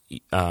how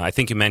I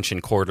think you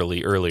mentioned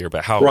quarterly earlier,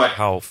 but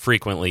how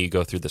frequently you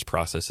go through this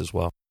process as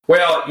well?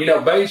 Well,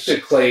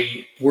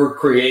 basically we're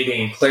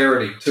creating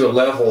clarity to a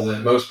level that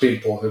most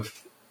people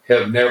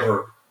have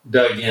never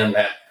dug in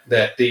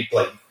that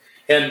deeply.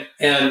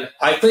 And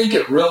I think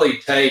it really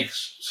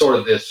takes sort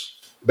of this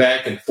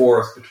back and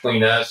forth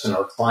between us and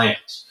our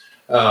clients,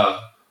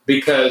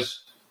 because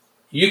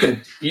you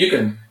can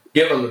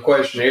give them the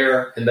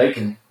questionnaire and they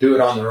can do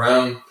it on their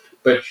own.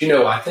 But,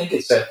 I think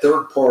it's that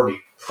third party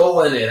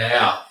pulling it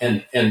out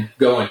and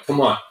going,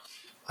 come on,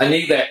 I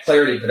need that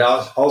clarity, but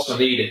I also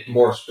need it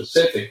more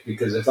specific,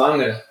 because if I'm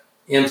going to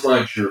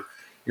influence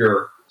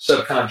your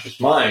subconscious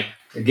mind,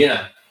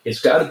 again, it's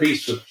got to be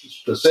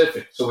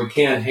specific. So we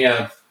can't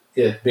have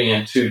it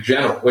being too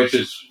general, which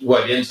is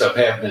what ends up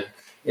happening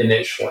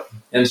initially.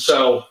 And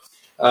so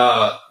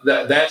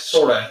that's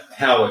sort of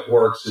how it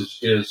works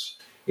is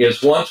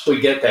once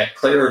we get that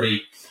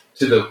clarity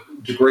to the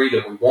degree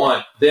that we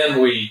want,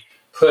 then we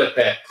put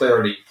that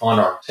clarity on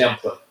our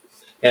template.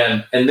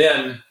 And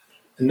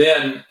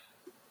then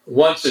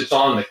once it's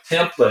on the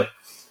template,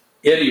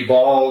 it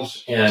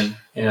evolves and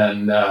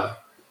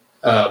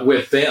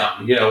with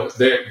them,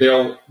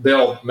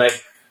 they'll make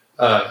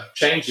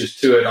changes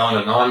to it on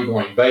an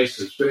ongoing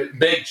basis, but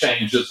big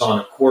changes on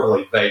a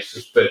quarterly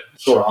basis, but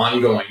sort of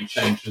ongoing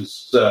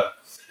changes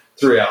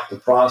throughout the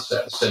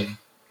process. And,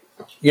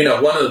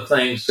 one of the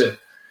things that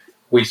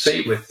we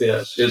see with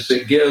this is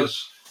it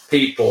gives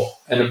people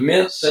an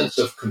immense sense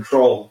of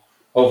control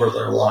over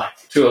their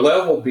life to a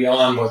level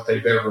beyond what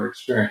they've ever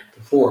experienced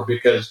before,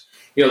 because,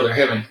 they're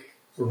having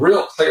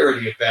real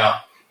clarity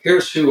about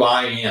here's who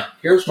I am.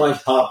 Here's my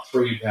top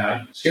 3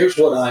 values. Here's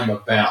what I'm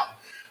about.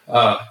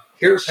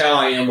 Here's how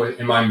I am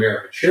in my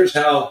marriage. Here's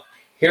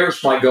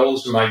my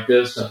goals in my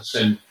business.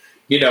 And,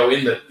 in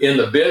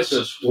the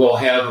business, we'll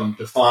have them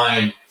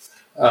define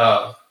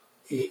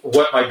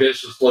what my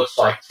business looks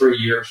like 3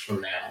 years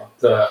from now,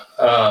 the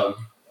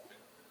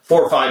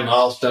 4 or 5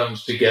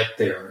 milestones to get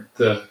there,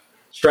 the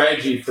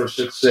strategy for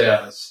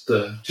success,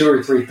 the 2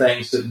 or 3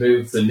 things that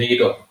move the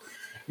needle,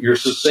 your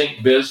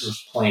succinct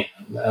business plan,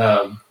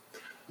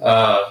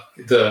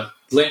 the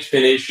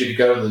linchpin issue to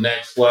go to the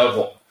next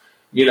level.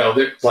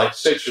 There's like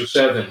 6 or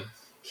 7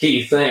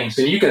 key things.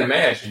 And you can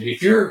imagine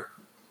if you're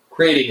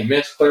creating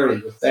immense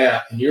clarity with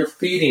that and you're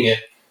feeding it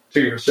to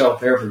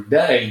yourself every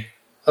day,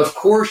 of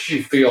course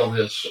you feel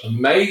this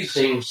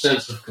amazing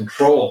sense of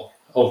control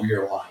over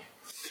your life.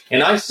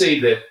 And I see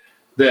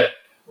that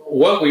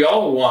what we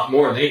all want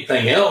more than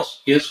anything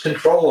else is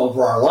control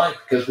over our life,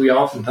 because we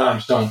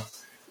oftentimes don't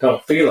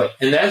feel it.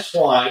 And that's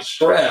why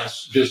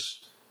stress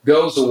just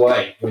goes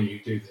away when you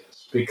do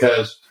this,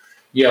 because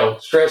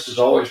stress is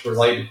always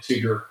related to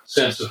your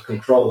sense of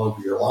control over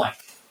your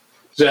life.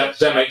 Does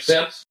that make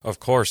sense?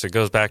 Of course. It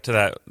goes back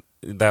to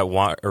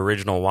that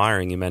original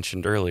wiring you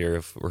mentioned earlier.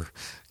 If we're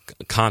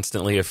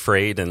constantly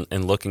afraid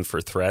and looking for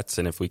threats,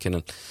 and if we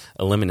can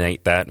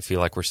eliminate that and feel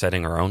like we're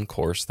setting our own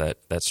course, that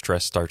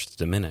stress starts to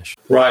diminish.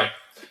 Right.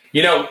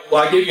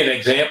 I'll give you an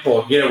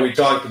example. We're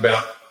talking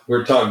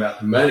about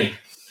the money,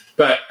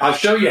 but I'll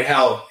show you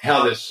how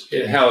this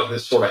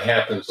sort of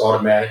happens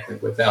automatically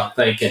without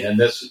thinking. And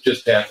this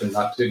just happened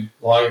not too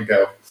long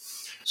ago.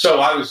 So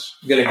I was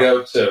going to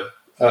go to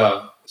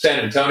San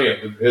Antonio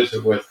to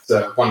visit with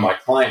one of my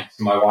clients,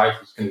 and my wife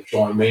was going to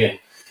join me. And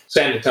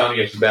San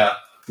Antonio is about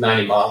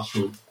 90 miles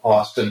from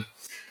Austin.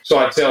 So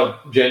I tell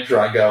Ginger,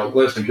 I go,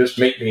 listen, just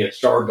meet me at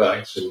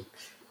Starbucks and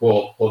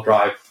we'll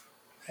drive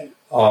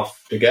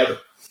off together.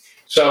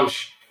 So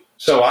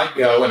I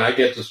go and I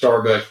get to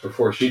Starbucks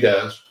before she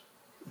does.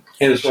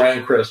 And it's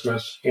around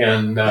Christmas.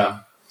 And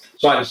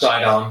so I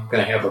decide I'm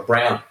going to have a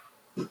brownie.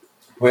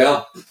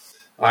 Well,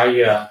 I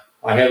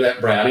have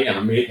that brownie and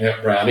I'm eating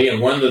that brownie.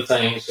 And one of the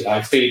things that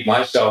I feed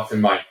myself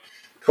in my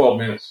 12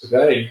 minutes a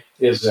day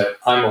is that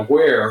I'm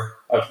aware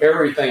of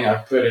everything I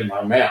put in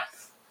my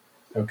mouth.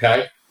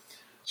 Okay?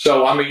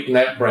 So I'm eating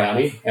that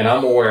brownie and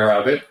I'm aware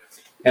of it.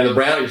 And the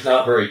brownie's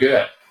not very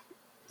good.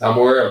 I'm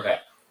aware of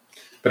that.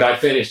 But I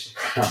finished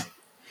the brownie.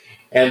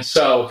 And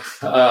so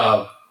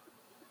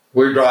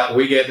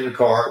we get in the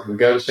car, we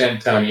go to San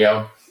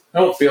Antonio. I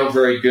don't feel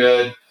very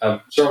good.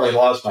 I've certainly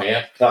lost my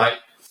appetite.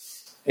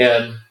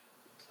 And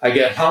I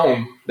get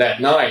home that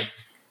night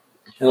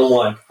and I'm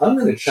like, I'm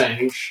going to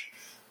change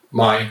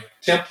my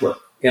template.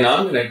 And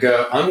I'm going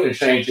to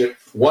change it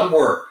one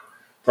word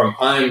from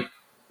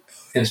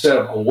instead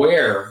of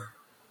aware,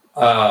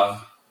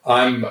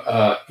 I'm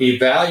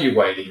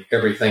evaluating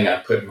everything I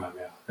put in my mouth.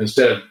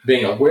 Instead of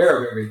being aware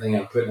of everything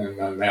I'm putting in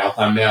my mouth,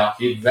 I'm now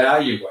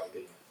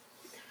evaluating it.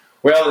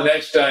 Well, the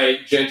next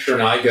day, Ginger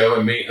and I go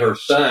and meet her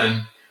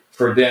son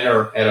for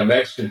dinner at a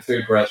Mexican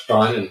food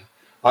restaurant, and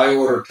I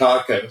order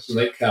tacos, and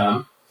they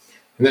come,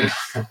 and then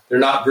they're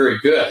not very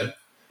good.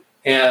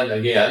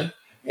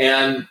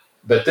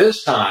 But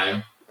this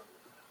time,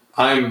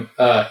 I'm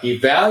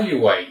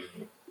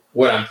evaluating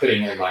what I'm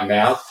putting in my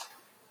mouth.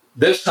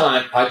 This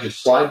time, I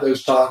just slide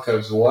those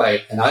tacos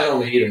away, and I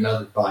don't eat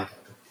another bite of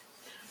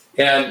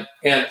it.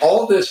 And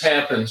all this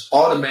happens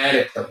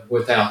automatically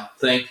without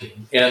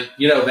thinking. And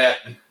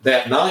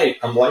that night,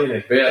 I'm laying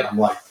in bed. I'm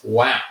like,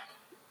 wow,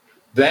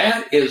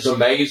 that is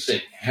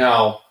amazing.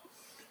 How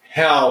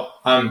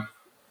I'm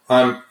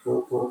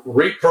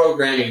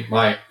reprogramming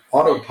my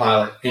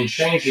autopilot, and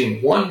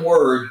changing one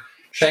word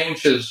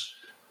changes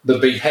the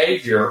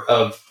behavior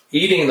of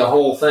eating the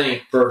whole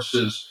thing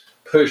versus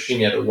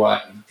pushing it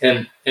away.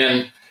 And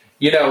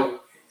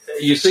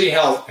you see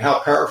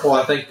how powerful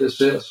I think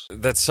this is?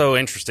 That's so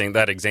interesting,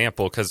 that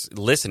example, because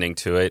listening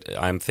to it,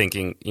 I'm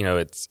thinking,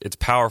 it's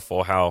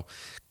powerful how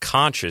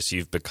conscious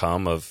you've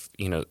become of,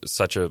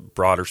 such a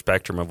broader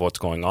spectrum of what's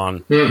going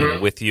on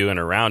with you and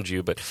around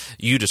you. But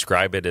you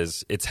describe it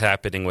as it's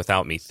happening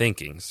without me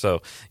thinking.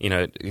 So,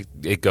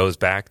 it goes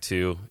back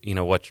to,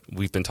 what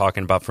we've been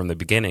talking about from the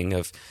beginning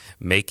of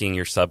making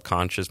your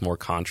subconscious more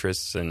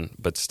conscious,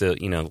 but still,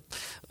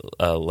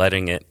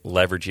 letting it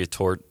leverage you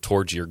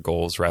towards your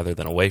goals rather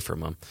than away from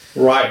them.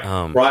 Right.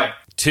 Right.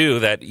 Two,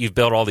 that you've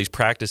built all these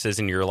practices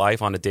in your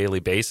life on a daily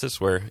basis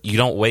where you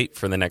don't wait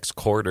for the next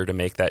quarter to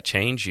make that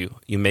change.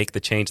 You make the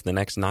change the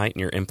next night,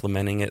 and you're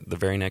implementing it the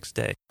very next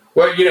day.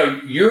 Well,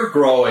 you're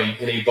growing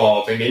and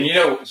evolving,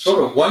 and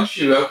sort of once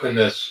you open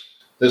this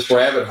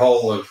rabbit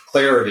hole of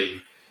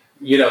clarity,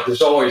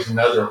 there's always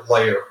another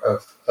layer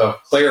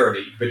of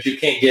clarity, but you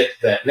can't get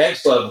to that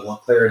next level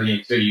of clarity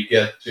until you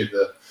get to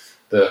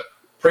the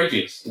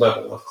previous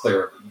level of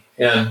clarity.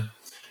 And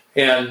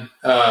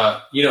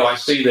I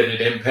see that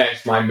it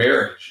impacts my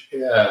marriage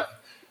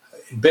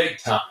big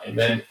time.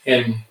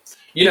 And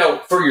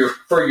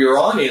for your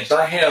audience,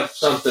 I have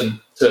something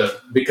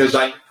because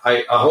I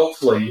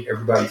hopefully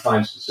everybody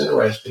finds this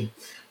interesting.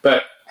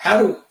 But how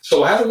do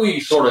we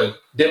sort of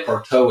dip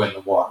our toe in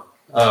the water?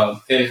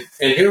 And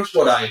here's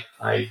what I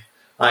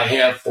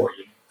have for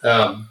you.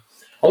 I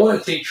want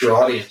to teach your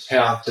audience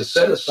how to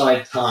set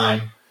aside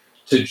time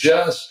to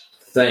just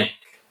think,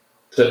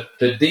 to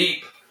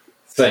deep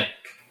think.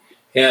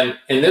 And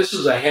this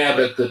is a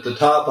habit that the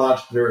top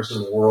entrepreneurs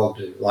in the world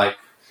do, like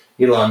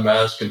Elon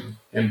Musk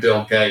and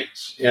Bill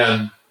Gates.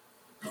 But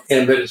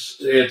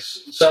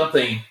it's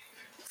something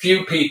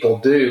few people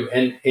do.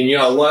 And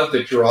I love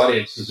that your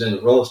audience is in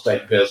the real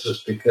estate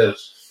business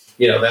because,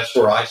 that's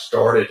where I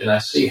started. And I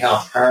see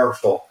how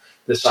powerful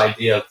this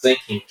idea of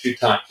thinking 2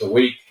 times a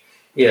week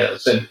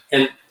is. And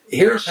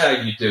here's how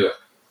you do it.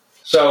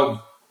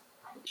 So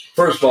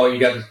first of all,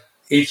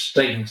 each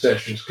thinking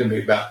session is going to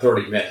be about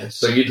 30 minutes.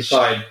 So you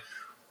decide,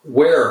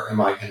 where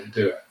am I going to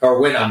do it, or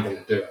when I'm going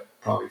to do it,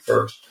 probably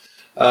first.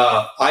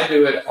 I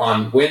do it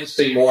on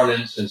Wednesday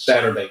mornings and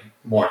Saturday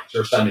mornings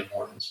or Sunday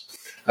mornings.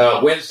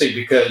 Wednesday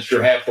because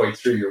you're halfway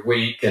through your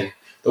week, and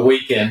the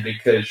weekend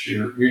because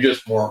you're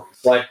just more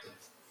reflective.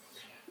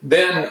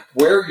 Then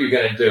where are you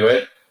going to do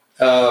it?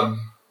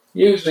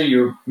 Usually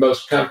your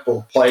most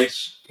comfortable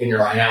place in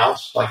your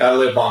house. Like I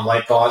live on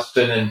Lake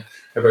Austin and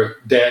have a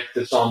deck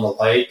that's on the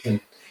lake, and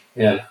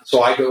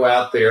so I go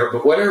out there.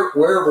 But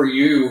wherever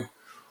you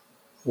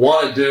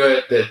want to do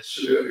it,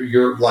 that's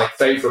your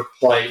favorite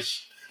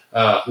place,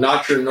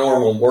 not your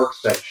normal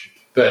workstation,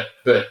 but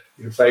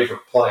your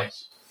favorite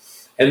place.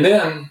 And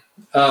then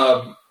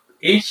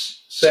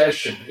each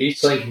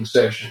thinking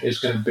session is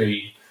going to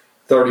be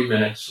 30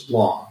 minutes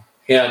long,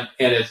 and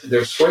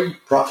there's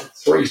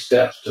three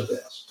steps to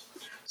this.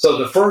 So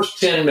the first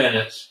 10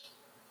 minutes,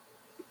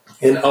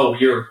 and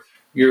as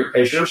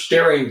you're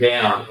staring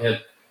down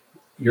at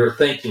your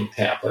thinking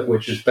tablet,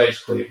 which is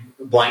basically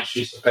a blank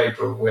sheet of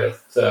paper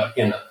with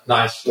in a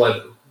nice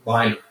leather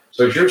binder.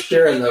 So as you're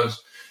staring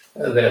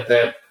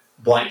that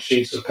blank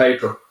sheets of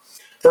paper,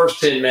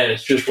 first 10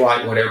 minutes, just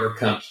write whatever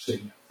comes to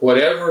you.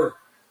 Whatever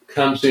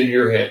comes in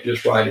your head,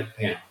 just write it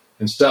down,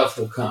 and stuff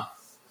will come.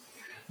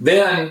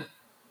 Then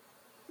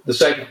the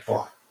second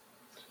part,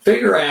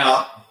 figure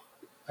out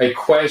a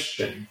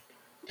question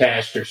to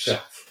ask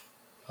yourself.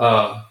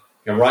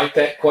 And write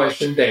that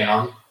question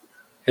down,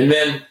 and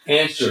then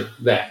answer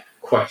that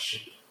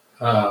question.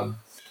 Again,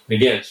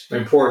 it's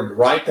important to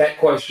write that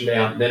question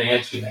down and then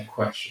answer that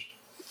question.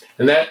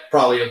 And that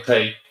probably will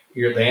take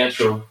the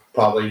answer will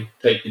probably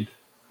take you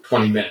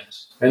 20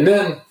 minutes. And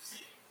then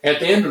at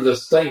the end of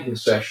this thinking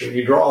session,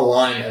 you draw a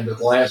line under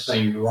the last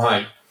thing you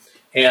write,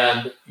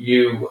 and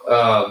you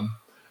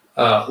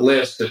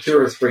list the 2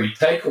 or 3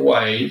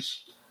 takeaways,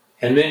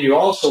 and then you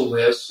also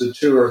list the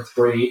 2 or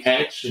 3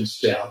 action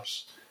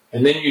steps,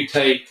 and then you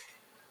take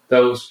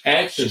those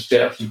action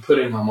steps and put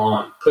them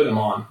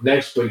on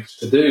next week's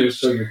to-do,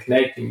 so you're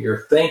connecting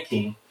your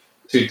thinking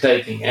to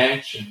taking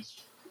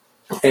actions.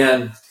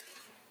 And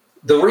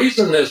the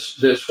reason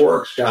this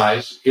works,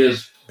 guys,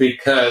 is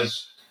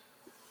because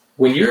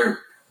when you're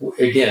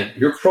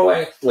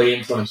proactively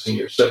influencing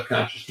your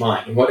subconscious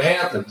mind. And what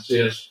happens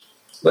is,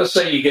 let's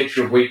say you get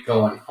your week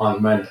going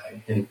on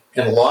Monday, and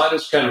a lot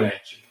is coming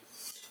at you.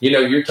 You know,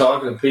 you're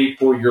talking to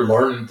people, you're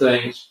learning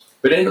things,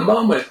 but in the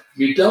moment,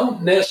 you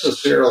don't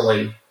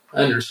necessarily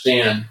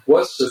understand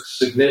what's the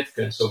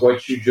significance of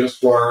what you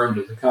just learned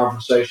or the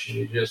conversation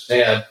you just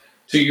had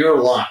to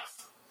your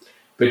life.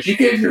 But you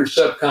give your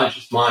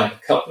subconscious mind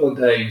a couple of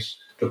days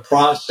to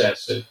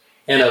process it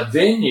and a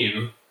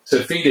venue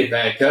to feed it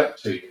back up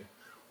to you.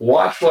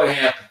 Watch what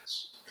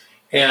happens.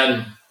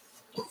 And,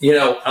 you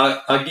know,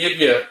 I'll give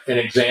you an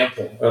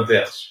example of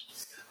this.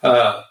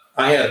 I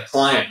had a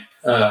client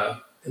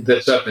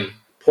that's up in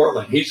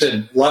Portland.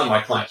 A lot of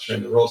my clients are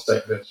in the real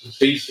estate business.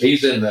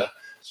 He's in the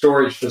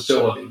storage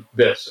facility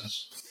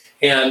business.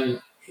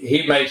 And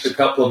he makes a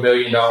couple of $1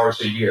 million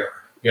a year.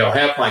 You know,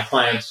 half my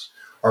clients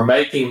are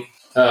making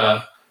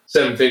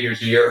 7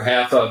 figures a year.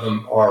 Half of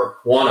them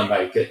want to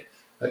make it,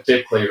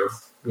 typically are,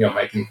 you know,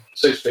 making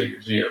 6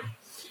 figures a year.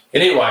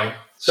 Anyway,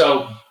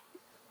 so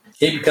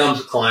he becomes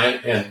a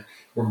client, and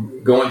we're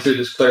going through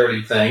this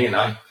clarity thing, and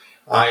I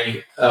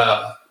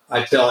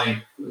tell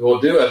him, we'll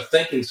do a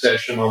thinking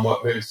session on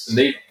what moves the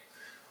needle.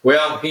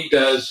 Well, he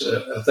does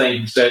a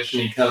thinking session.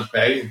 He comes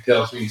back and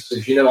tells me, he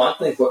says, you know, I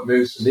think what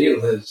moves the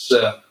needle is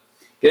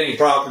getting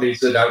properties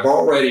that I've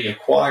already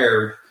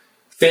acquired,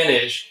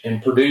 finished,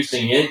 and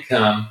producing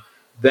income.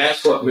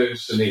 That's what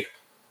moves the needle.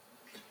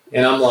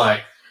 And I'm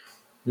like,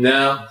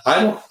 no,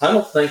 I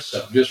don't think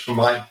so. Just from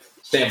my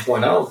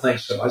standpoint, I don't think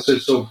so. I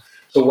said, so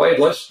Wade,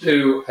 let's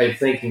do a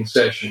thinking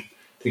session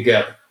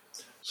together.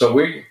 So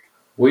we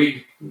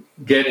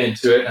get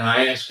into it, and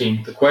I ask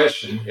him the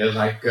question as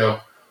I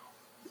go,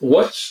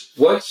 what's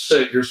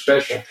your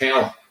special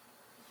talent?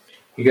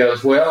 He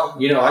goes, well,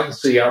 you know, I can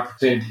see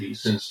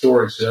opportunities in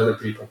stories that other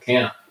people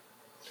can't.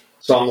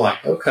 So I'm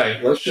like,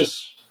 okay, let's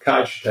just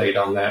cogitate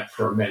on that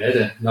for a minute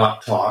and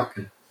not talk.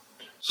 And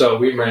so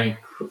we remain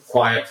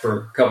quiet for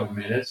a couple of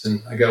minutes,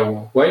 and I go,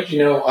 well, Wade, you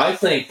know, I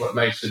think what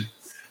moves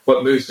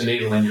the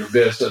needle in your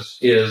business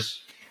is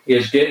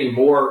getting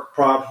more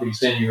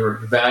properties in your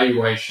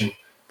evaluation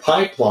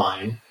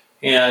pipeline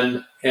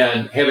and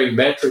having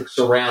metrics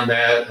around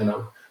that and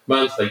a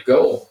monthly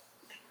goal.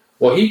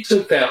 Well, he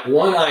took that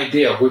one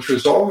idea, which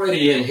was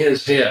already in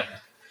his head,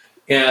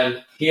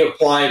 and he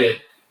applied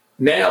it.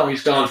 Now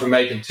he's gone from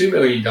making $2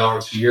 million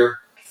a year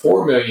to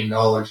 $4 million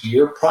a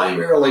year,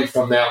 primarily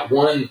from that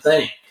one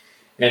thing.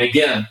 And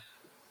again,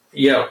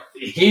 you know,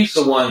 he's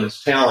the one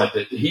that's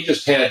talented. He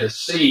just had to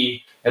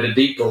see at a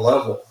deeper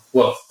level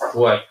what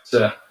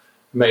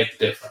made the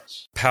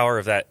difference. Power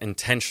of that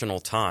intentional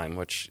time,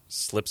 which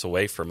slips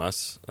away from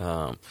us.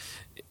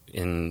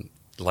 In,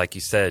 like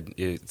you said,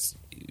 it's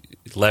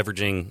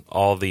leveraging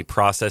all the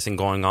processing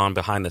going on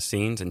behind the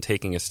scenes and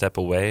taking a step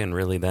away, and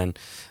really then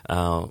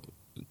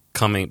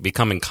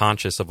becoming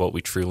conscious of what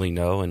we truly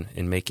know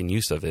and making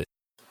use of it.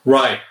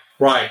 Right.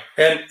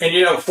 And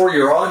you know, for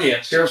your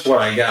audience, here's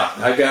what I got.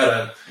 I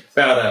got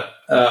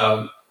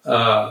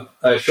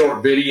a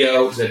short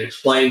video that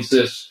explains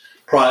this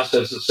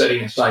process of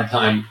setting aside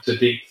time to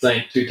deep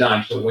think 2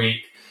 times a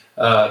week.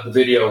 The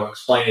video will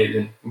explain it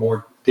in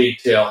more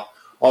detail.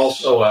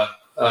 Also,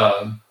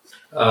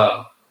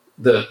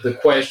 the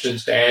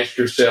questions to ask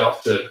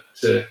yourself to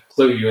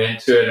clue you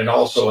into it, and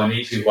also an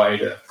easy way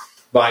to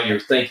buy your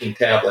thinking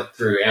tablet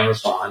through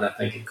Amazon. I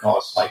think it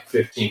costs like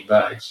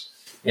 $15.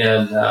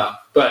 And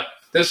but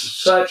this is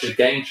such a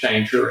game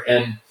changer.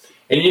 And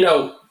you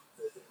know,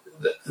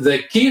 the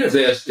key to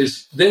this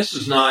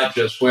is not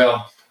just,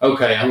 well,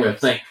 okay, I'm going to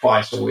think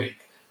twice a week.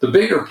 The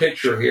bigger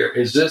picture here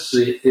is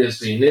is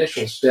the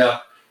initial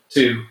step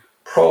to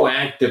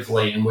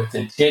proactively and with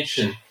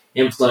intention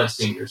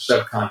influencing your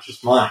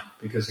subconscious mind.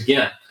 Because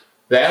again,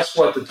 that's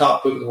what the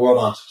top book of the world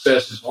on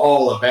success is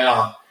all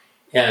about.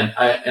 And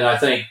I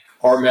think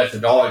our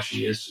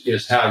methodology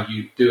is how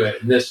you do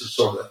it. And this is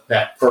sort of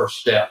that first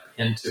step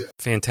into it.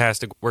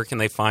 Fantastic. Where can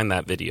they find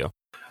that video?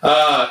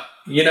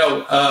 You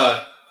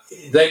know,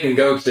 they can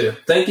go to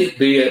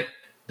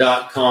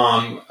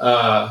thinkitbeit.com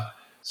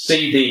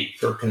CD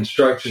for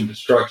construction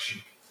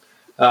destruction.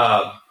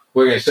 We're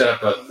going to set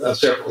up a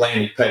separate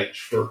landing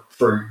page for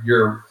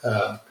your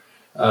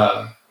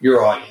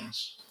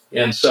audience.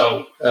 And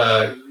so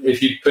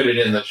if you put it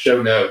in the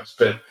show notes,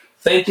 but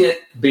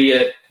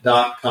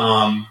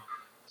thinkitbeit.com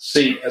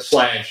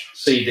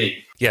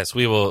 /CD. Yes,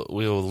 we will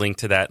link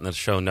to that in the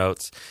show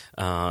notes.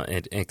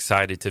 And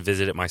excited to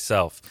visit it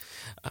myself.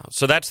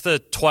 So that's the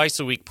twice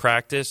a week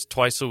practice,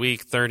 twice a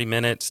week, 30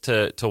 minutes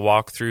to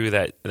walk through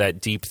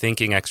that deep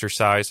thinking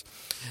exercise.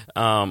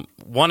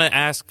 Want to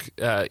ask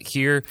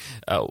here,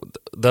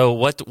 though,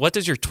 what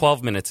does your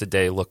 12 minutes a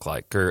day look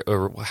like?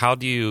 Or how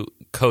do you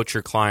coach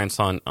your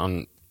clients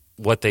on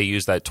what they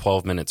use that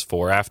 12 minutes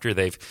for after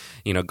they've,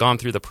 you know, gone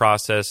through the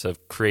process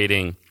of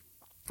creating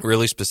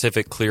really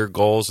specific, clear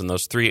goals in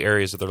those 3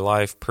 areas of their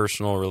life: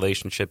 personal,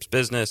 relationships,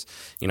 business.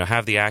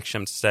 Have the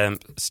action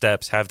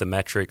steps, have the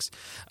metrics.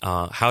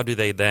 How do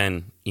they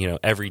then,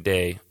 every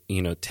day,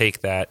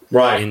 take that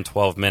in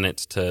 12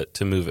 minutes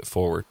to move it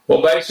forward?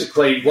 Well,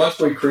 basically, once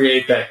we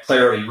create that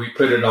clarity, we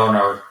put it on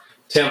our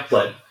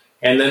template,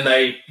 and then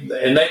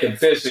they can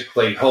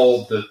physically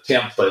hold the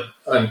template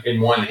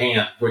in one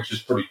hand, which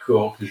is pretty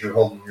cool because you're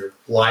holding your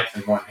life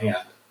in one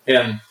hand.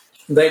 And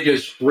they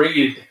just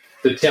read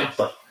the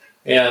template,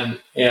 and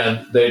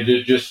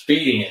they're just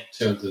feeding it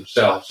to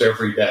themselves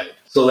every day.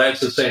 So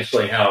that's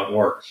essentially how it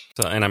works.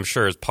 So, and I'm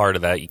sure as part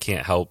of that, you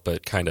can't help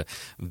but kind of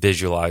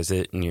visualize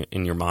it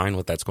in your mind,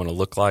 what that's going to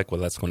look like, what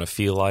that's going to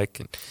feel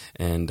like,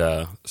 and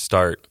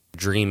start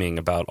dreaming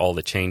about all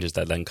the changes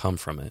that then come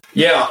from it.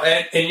 Yeah,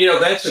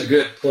 and that's a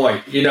good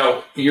point.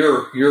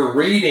 You're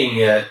reading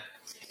it,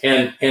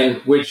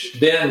 and which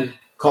then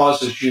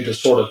causes you to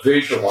sort of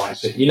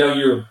visualize it.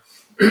 You're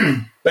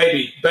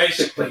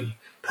basically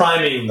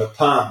priming the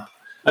pump.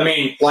 I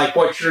mean, like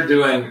what you're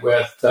doing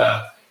with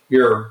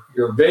your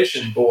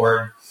vision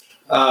board.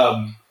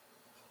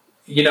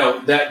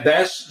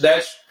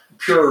 That's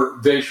pure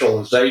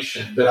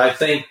visualization. But I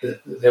think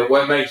that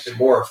what makes it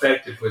more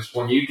effective is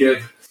when you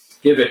give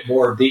it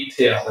more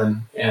detail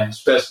and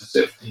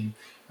specificity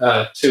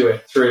to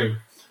it through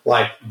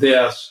like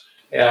this,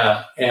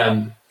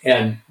 and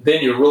then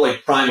you're really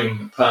priming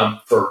the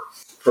pump for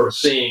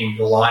seeing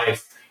the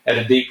life at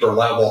a deeper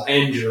level,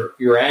 and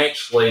you're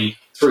actually,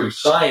 through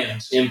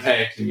science,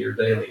 impacting your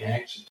daily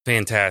actions.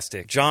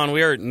 Fantastic. John,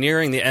 we are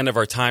nearing the end of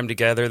our time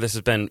together. This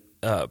has been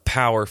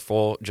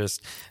powerful,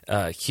 just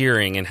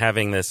hearing and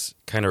having this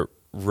kind of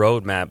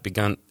roadmap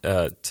begun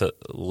to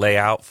lay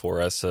out for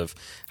us of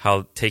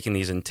how taking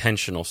these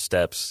intentional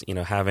steps,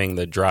 having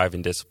the drive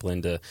and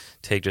discipline to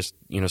take just,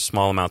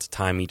 small amounts of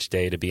time each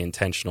day to be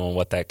intentional, and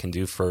what that can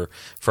do for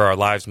our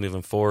lives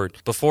moving forward.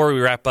 Before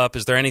we wrap up,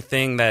 is there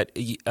anything that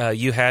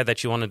you had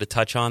that you wanted to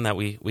touch on that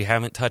we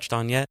haven't touched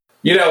on yet?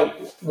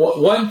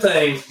 One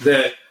thing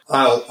that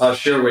I'll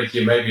share with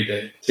you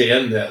maybe to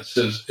end this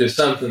is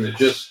something that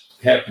just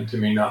happened to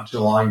me not too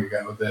long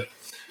ago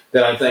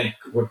that I think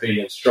would be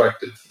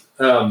instructive.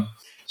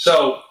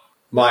 So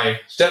my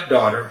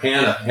stepdaughter,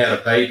 Hannah, had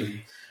a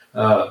baby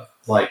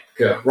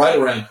right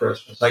around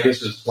Christmas. I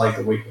guess it's like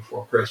the week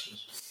before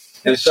Christmas.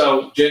 And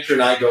so Ginger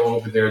and I go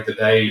over there the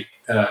day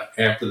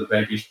after the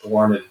baby's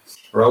born, and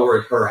we're over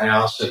at her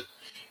house,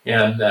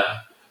 and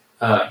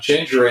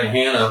Ginger and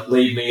Hannah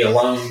leave me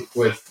alone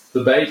with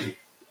the baby.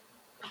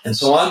 And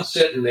so I'm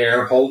sitting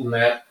there holding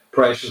that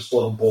precious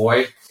little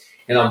boy,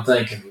 and I'm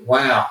thinking,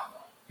 wow,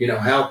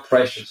 how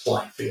precious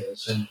life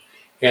is.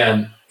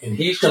 And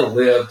he's going to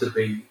live to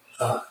be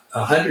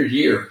 100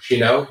 years,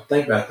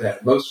 Think about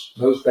that.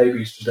 Most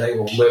babies today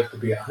will live to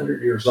be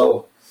 100 years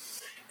old.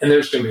 And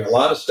there's going to be a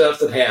lot of stuff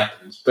that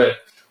happens. But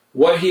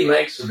what he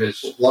makes of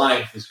his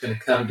life is going to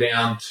come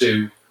down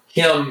to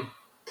him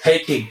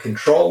taking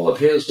control of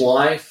his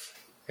life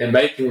and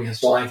making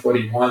his life what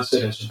he wants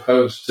it, as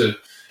opposed to,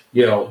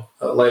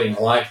 letting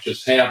life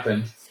just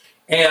happen,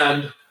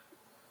 and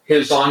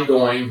his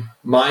ongoing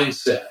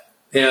mindset.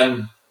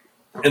 And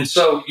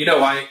so,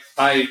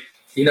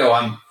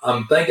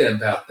 I'm thinking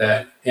about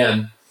that,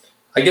 and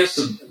I guess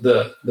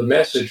the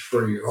message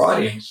for your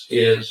audience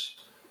is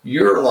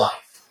your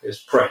life is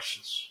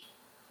precious.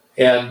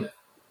 And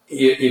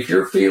if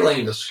you're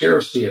feeling the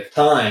scarcity of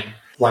time,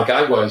 like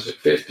I was at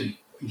 50,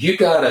 you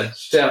got to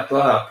step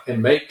up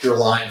and make your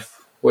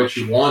life what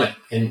you want it.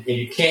 And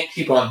you can't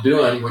keep on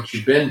doing what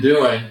you've been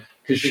doing,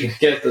 because you can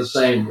get the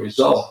same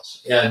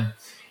results. And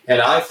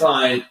I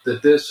find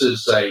that this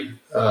is a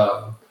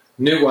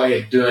new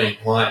way of doing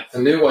life, a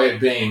new way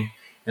of being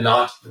an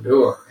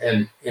entrepreneur.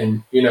 And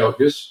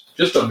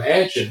just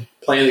imagine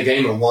playing the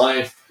game of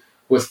life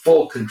with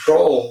full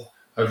control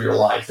of your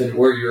life, and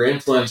where you're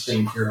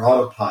influencing your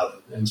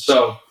autopilot. And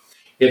so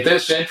if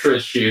this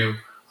interests you,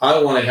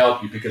 I want to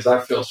help you, because I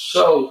feel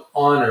so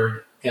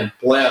honored and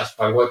blessed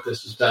by what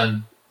this has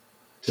done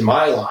to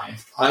my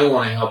life. I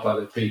want to help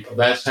other people.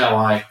 That's how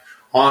I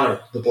honor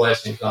the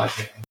blessings I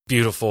have.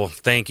 Beautiful.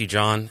 Thank you,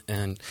 John.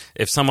 And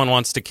if someone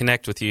wants to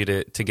connect with you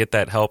to get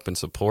that help and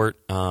support,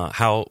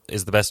 how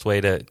is the best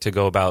way to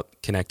go about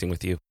connecting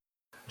with you?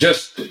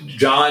 Just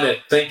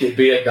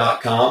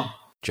John@thinkitbeit.com.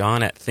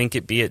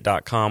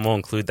 John@thinkitbeit.com. We'll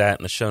include that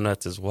in the show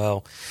notes as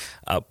well.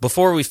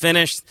 Before we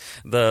finish,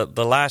 the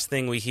last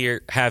thing we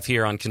have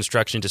here on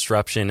Construction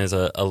Disruption is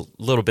a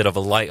little bit of a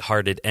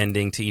lighthearted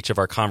ending to each of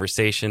our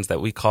conversations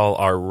that we call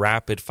our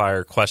rapid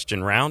fire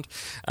question round,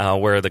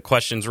 where the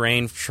questions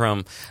range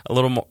from a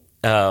little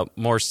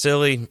more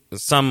silly,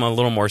 some a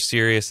little more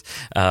serious.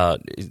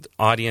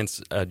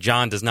 Audience,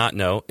 John does not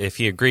know if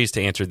he agrees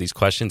to answer these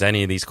questions,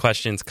 any of these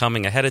questions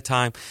coming ahead of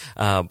time.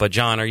 But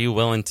John, are you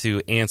willing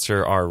to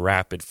answer our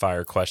rapid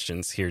fire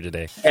questions here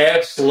today?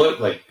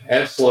 Absolutely.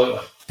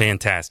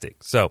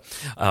 Fantastic. So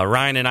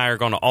Ryan and I are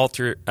going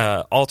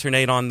to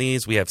alternate on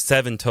these. We have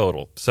 7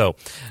 total. So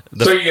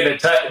you're going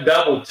to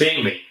double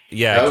team me.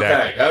 Yeah,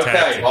 exactly.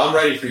 Okay. Well, I'm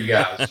ready for you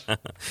guys.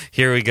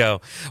 Here we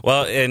go.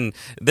 Well, in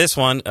this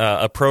one,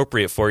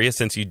 appropriate for you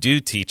since you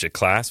do teach a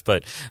class,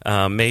 but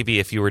maybe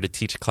if you were to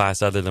teach a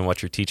class other than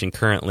what you're teaching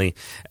currently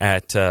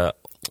at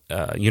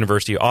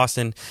University of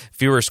Austin, if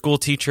you were a school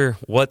teacher,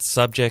 what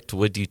subject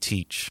would you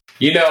teach?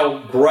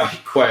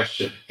 Great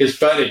question. It's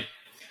funny.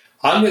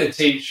 I'm going to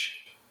teach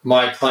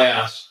my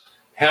class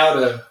how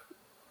to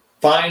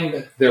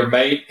find their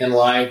mate in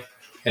life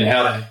and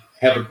how to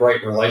have a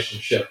great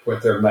relationship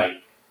with their mate.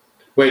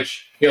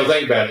 Which,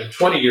 think about it,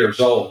 20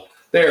 years old,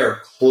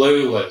 they're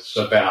clueless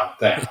about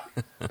that.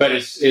 But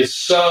it's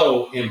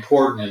so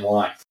important in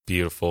life.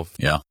 Beautiful.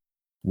 Yeah.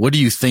 What do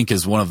you think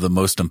is one of the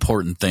most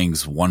important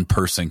things one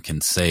person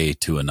can say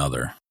to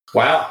another?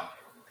 Wow.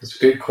 That's a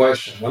good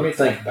question. Let me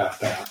think about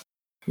that.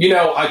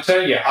 I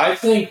tell you, I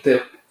think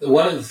that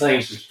one of the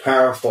things that's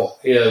powerful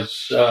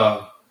is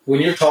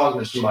when you're talking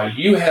to somebody,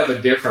 you have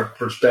a different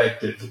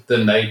perspective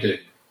than they do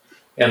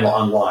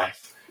on life.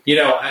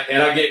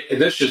 And I get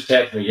this just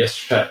happened to me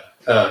yesterday.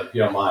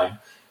 You don't mind.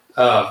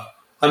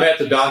 I'm at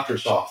the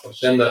doctor's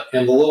office, and the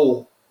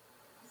little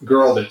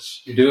girl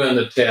that's doing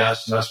the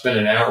test, and I spent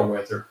an hour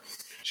with her.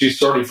 She's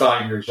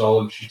 35 years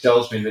old, and she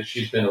tells me that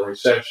she's been a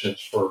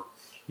receptionist for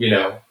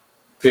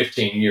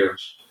 15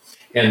 years,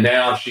 and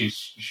now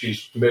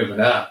she's moving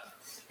up.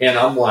 And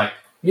I'm like,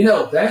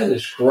 that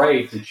is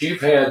great that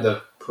you've had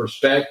the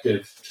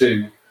perspective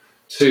to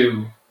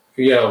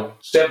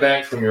step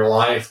back from your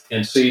life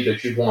and see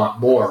that you want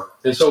more.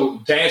 And so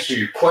to answer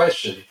your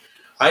question,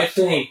 I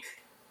think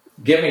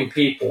giving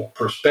people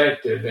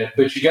perspective,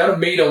 but you got to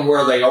meet them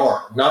where they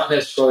are, not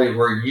necessarily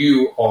where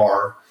you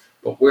are,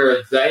 but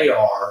where they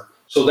are,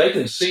 so they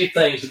can see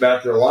things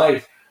about their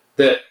life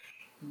that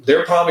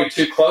they're probably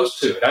too close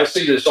to it. I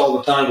see this all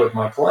the time with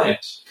my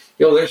clients.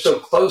 They're so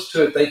close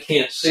to it, they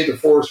can't see the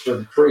forest for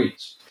the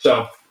trees.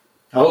 So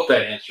I hope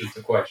that answers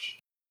the question.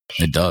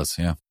 It does,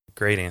 yeah.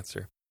 Great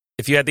answer.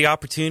 If you had the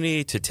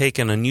opportunity to take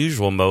an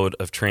unusual mode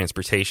of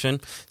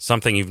transportation,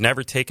 something you've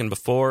never taken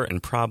before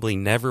and probably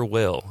never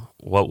will,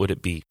 what would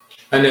it be?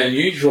 An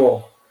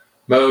unusual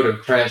mode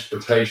of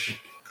transportation.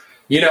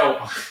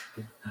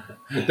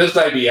 This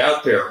may be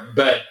out there,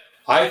 but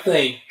I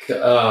think,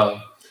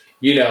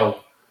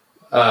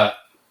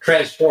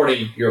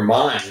 transporting your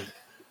mind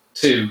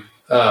to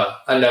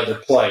another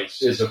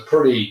place is a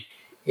pretty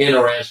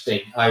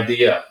interesting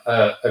idea.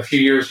 A few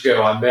years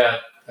ago, I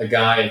met a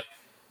guy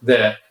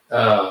that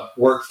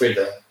worked for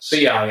the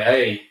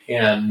CIA,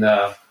 and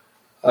I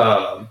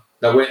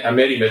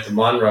met him at the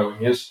Monroe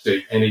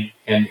Institute, and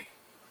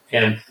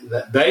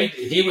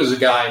he was a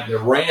guy that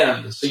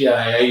ran the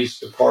CIA's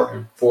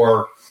department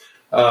for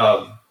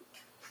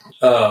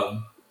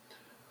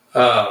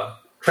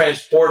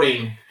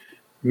transporting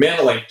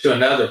mentally to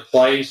another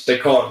place. They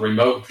call it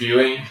remote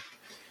viewing,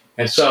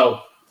 and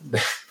so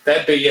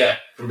that'd be it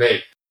for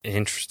me.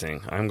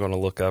 Interesting. I'm going to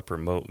look up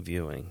remote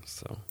viewing.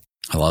 So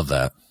I love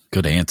that.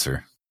 Good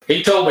answer.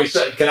 He told me,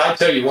 can I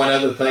tell you one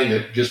other thing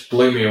that just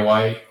blew me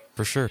away?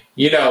 For sure.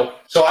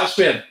 So I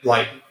spent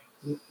like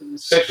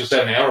 6 or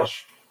 7 hours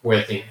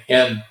with him,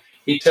 and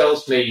he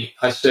tells me,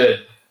 I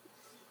said,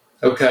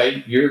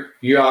 okay, you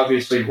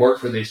obviously work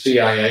for the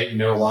CIA, you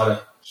know a lot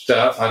of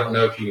stuff. I don't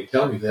know if you can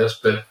tell me this,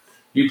 but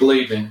you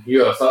believe in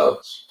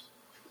UFOs.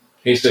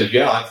 He said,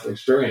 yeah, I've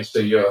experienced a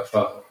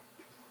UFO.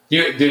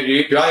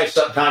 Do I have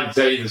some time to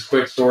tell you this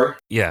quick story?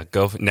 Yeah,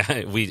 go. Now,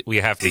 we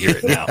have to hear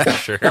it now, for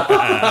sure.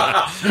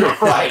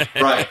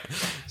 Right.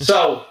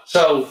 So,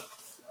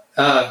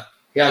 I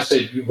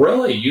said,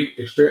 really? You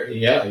experienced?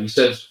 Yeah. He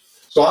says,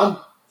 so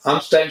I'm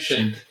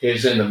stationed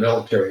in the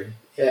military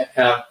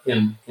out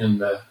in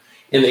the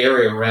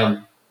area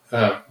around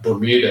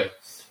Bermuda,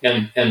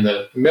 and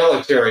the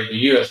military, the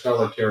U.S.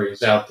 military,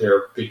 is out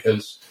there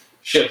because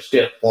ships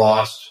get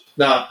lost.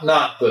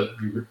 Not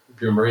the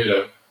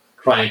Bermuda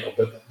Triangle,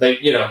 but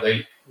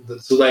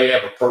so they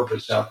have a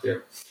purpose out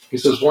there. He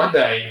says one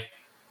day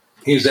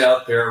he's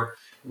out there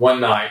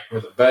one night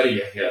with a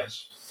buddy of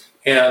his,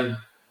 and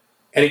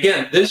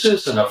again, this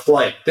isn't a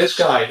flake. This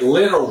guy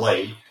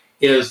literally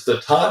is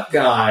the top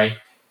guy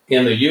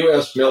in the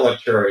U.S.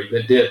 military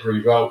that did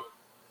remote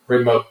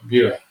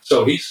viewing.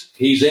 So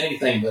he's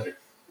anything but a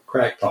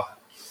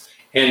crackpot.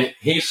 And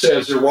he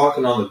says they're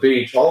walking on the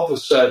beach. All of a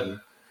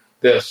sudden,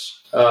 this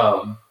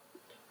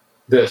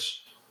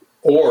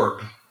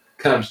orb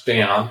comes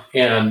down,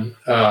 and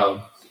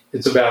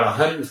it's about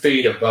 100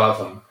 feet above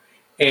them,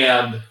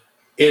 and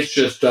it's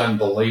just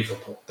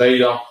unbelievable.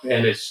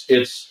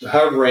 It's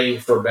hovering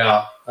for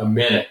about a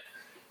minute,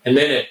 and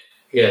then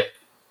it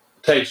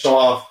takes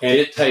off, and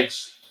it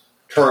takes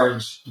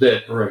turns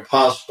that are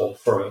impossible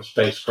for a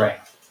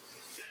spacecraft.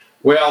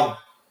 Well,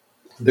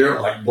 they're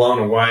like blown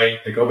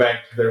away. They go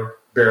back to their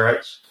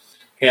barracks,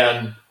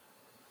 and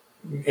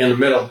in the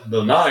middle of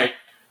the night,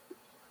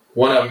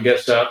 one of them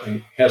gets up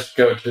and has to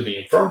go to the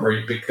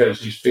infirmary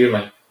because he's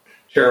feeling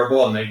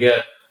terrible, and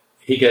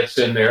he gets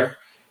in there,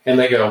 And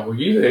they go, well,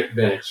 you've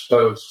been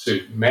exposed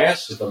to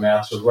massive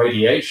amounts of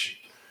radiation.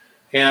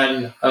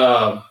 And,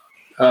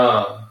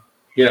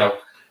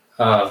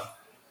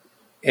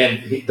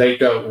 they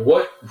go,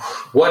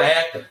 what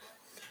happened?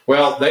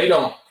 Well,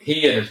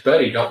 he and his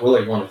buddy don't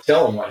really want to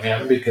tell him what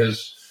happened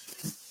because,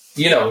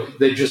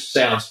 it just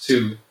sounds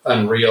too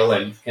unreal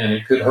and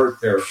it could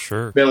hurt their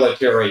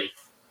military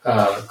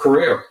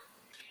career.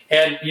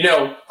 And,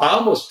 I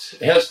almost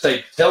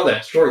hesitate to tell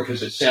that story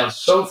because it sounds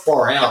so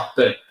far out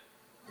that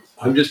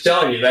I'm just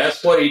telling you,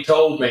 that's what he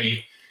told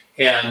me.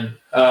 And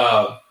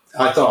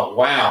I thought,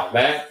 wow,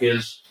 that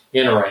is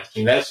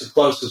interesting. That's the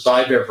closest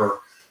I've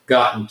ever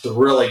gotten to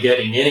really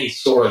getting any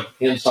sort of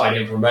inside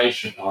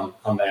information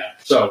on that.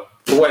 So,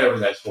 for whatever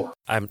that's worth.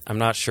 I'm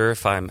not sure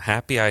if I'm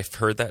happy I've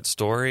heard that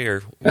story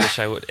or wish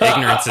I would.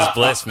 Ignorance is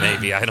bliss,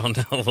 maybe. I don't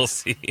know. We'll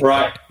see.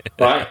 Right.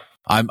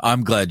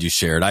 I'm glad you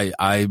shared.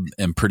 I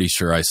am pretty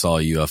sure I saw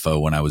a UFO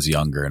when I was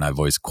younger, and I've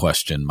always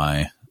questioned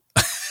my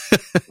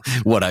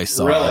what I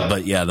saw. Really?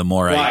 But yeah, the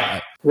more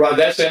right. Right,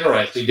 that's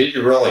interesting. Did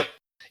you really?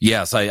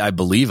 Yes, I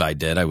believe I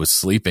did. I was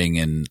sleeping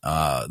and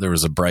there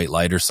was a bright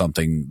light or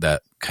something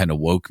that kind of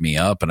woke me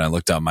up, and I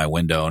looked out my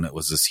window and it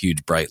was this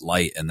huge bright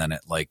light, and then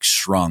it like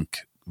shrunk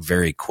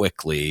very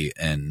quickly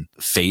in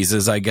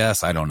phases, I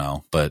guess. I don't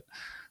know, but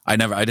I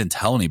didn't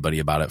tell anybody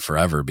about it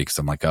forever because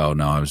I'm like, oh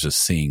no, I was just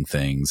seeing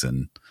things.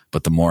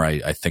 But the more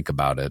I think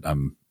about it,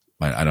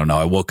 I don't know.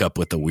 I woke up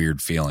with a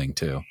weird feeling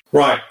too.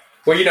 Right.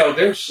 Well,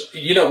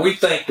 we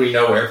think we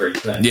know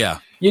everything. Yeah.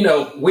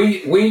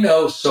 We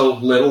know so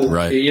little.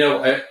 Right.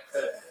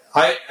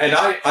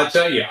 I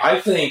tell you, I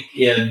think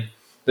in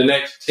the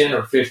next 10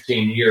 or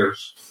 15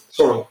 years,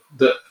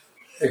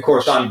 of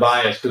course, I'm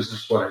biased because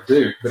this is what I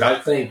do, but I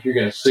think you're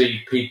going to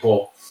see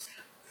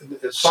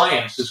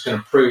science is going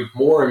to prove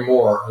more and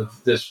more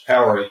of this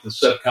power of the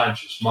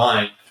subconscious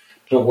mind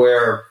to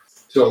where,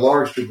 to a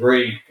large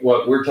degree,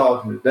 what we're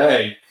talking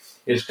today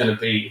is going to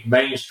be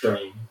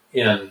mainstream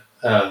in,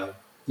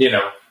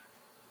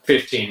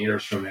 15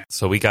 years from now.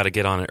 So we got to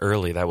get on it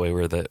early. That way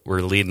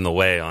we're leading the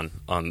way on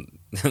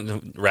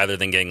rather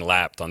than getting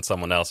lapped on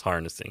someone else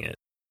harnessing it.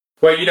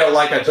 Well,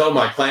 like I told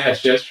my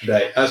class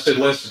yesterday, I said,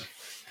 listen,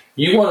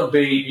 you want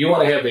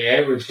to have the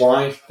average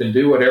life, then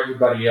do what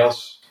everybody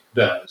else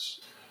does.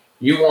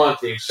 You want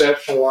the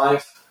exceptional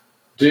life,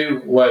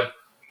 do what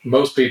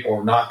most people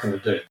are not going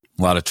to do.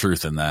 A lot of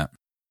truth in that.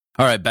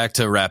 All right, back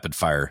to rapid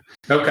fire.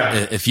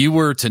 Okay. If you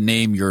were to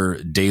name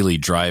your daily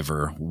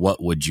driver,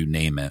 what would you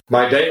name it?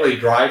 My daily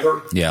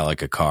driver? Yeah,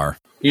 like a car.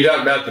 You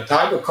talking about the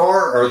type of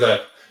car or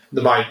the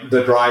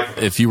driver?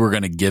 If you were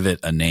going to give it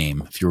a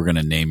name, if you were going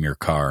to name your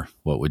car,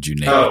 what would you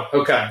name it? Oh,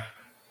 okay.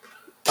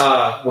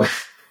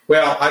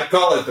 Well, I'd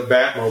call it the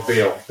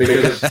Batmobile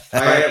because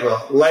I have a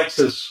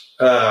Lexus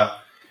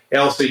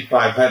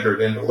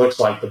LC500 and it looks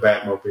like the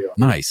Batmobile.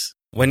 Nice.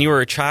 When you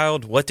were a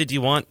child, what did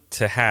you want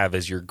to have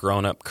as your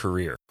grown-up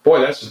career? Boy,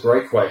 that's a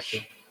great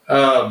question.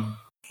 I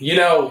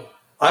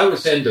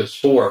was into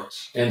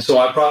sports, and so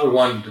I probably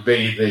wanted to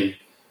be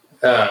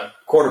the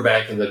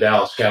quarterback of the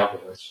Dallas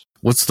Cowboys.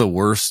 What's the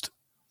worst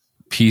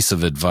piece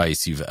of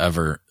advice you've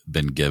ever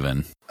been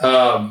given?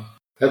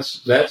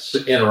 That's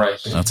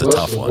interesting. That's a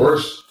tough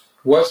one.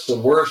 What's the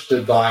worst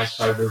advice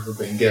I've ever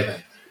been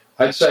given?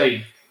 I'd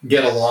say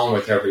get along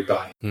with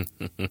everybody.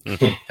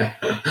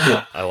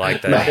 I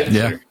like that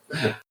answer.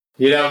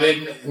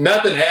 Yeah.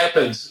 Nothing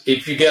happens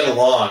if you get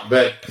along,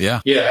 but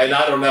and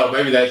I don't know,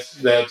 maybe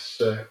that's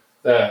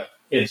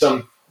in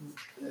some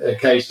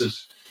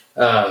cases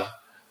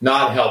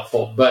not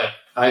helpful, but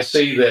I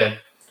see that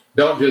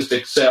don't just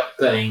accept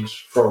things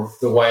for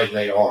the way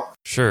they are.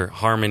 Sure,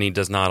 harmony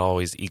does not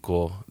always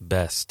equal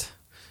best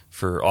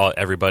for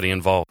everybody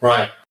involved.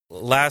 Right.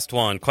 Last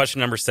one,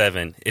 question number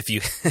 7. If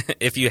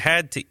you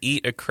had to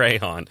eat a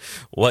crayon,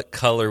 what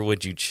color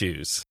would you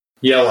choose?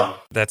 Yellow.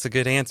 That's a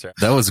good answer.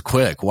 That was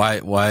quick.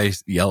 Why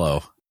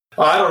yellow?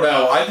 I don't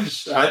know.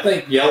 I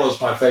think yellow's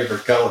my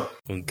favorite color.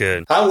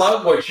 Good. I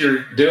love what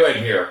you're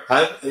doing here.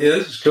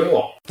 This is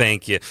cool.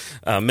 Thank you.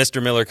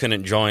 Mr. Miller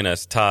couldn't join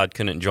us. Todd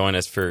couldn't join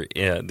us for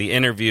the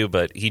interview,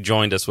 but he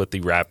joined us with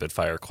the rapid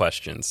fire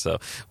questions. So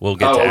we'll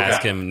get to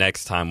ask him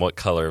next time what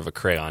color of a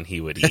crayon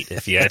he would eat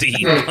if he had to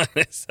eat one.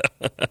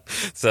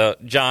 So,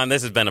 John,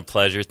 this has been a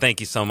pleasure. Thank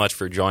you so much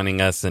for joining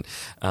us and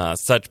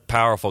such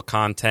powerful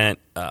content.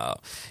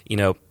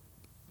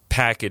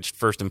 Packaged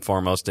first and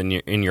foremost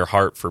in your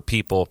heart for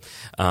people,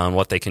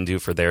 what they can do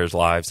for their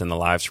lives and the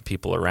lives for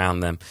people around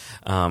them.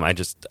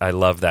 I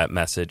love that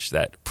message,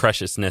 that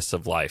preciousness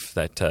of life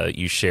that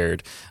you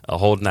shared,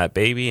 holding that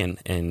baby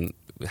and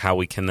how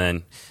we can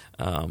then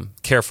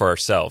care for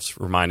ourselves,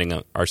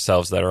 reminding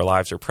ourselves that our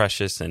lives are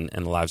precious and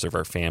the lives of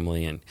our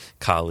family and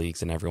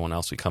colleagues and everyone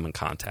else we come in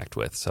contact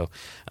with. So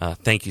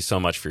thank you so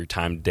much for your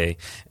time today.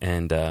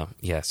 And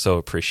so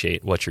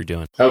appreciate what you're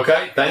doing.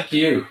 Okay, thank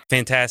you.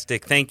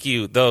 Fantastic. Thank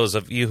you, those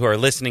of you who are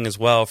listening as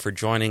well, for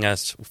joining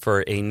us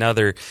for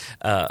another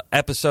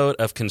episode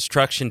of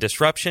Construction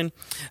Disruption.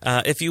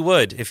 If you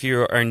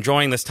are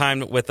enjoying this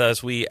time with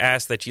us, we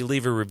ask that you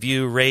leave a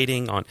review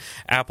rating on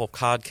Apple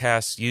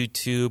Podcasts,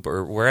 YouTube,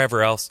 or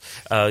wherever else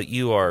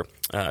you are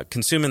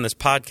consuming this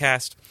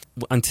podcast.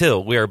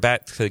 Until we are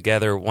back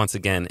together once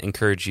again,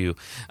 encourage you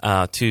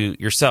to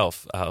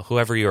yourself,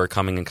 whoever you are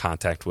coming in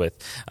contact with,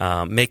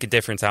 make a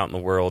difference out in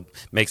the world,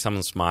 make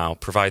someone smile,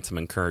 provide some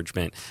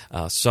encouragement.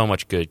 So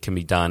much good can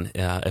be done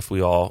if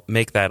we all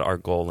make that our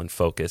goal and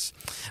focus.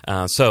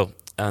 So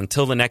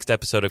until the next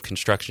episode of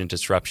Construction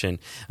Disruption,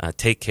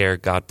 take care,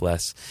 God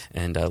bless,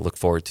 and look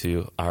forward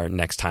to our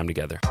next time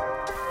together.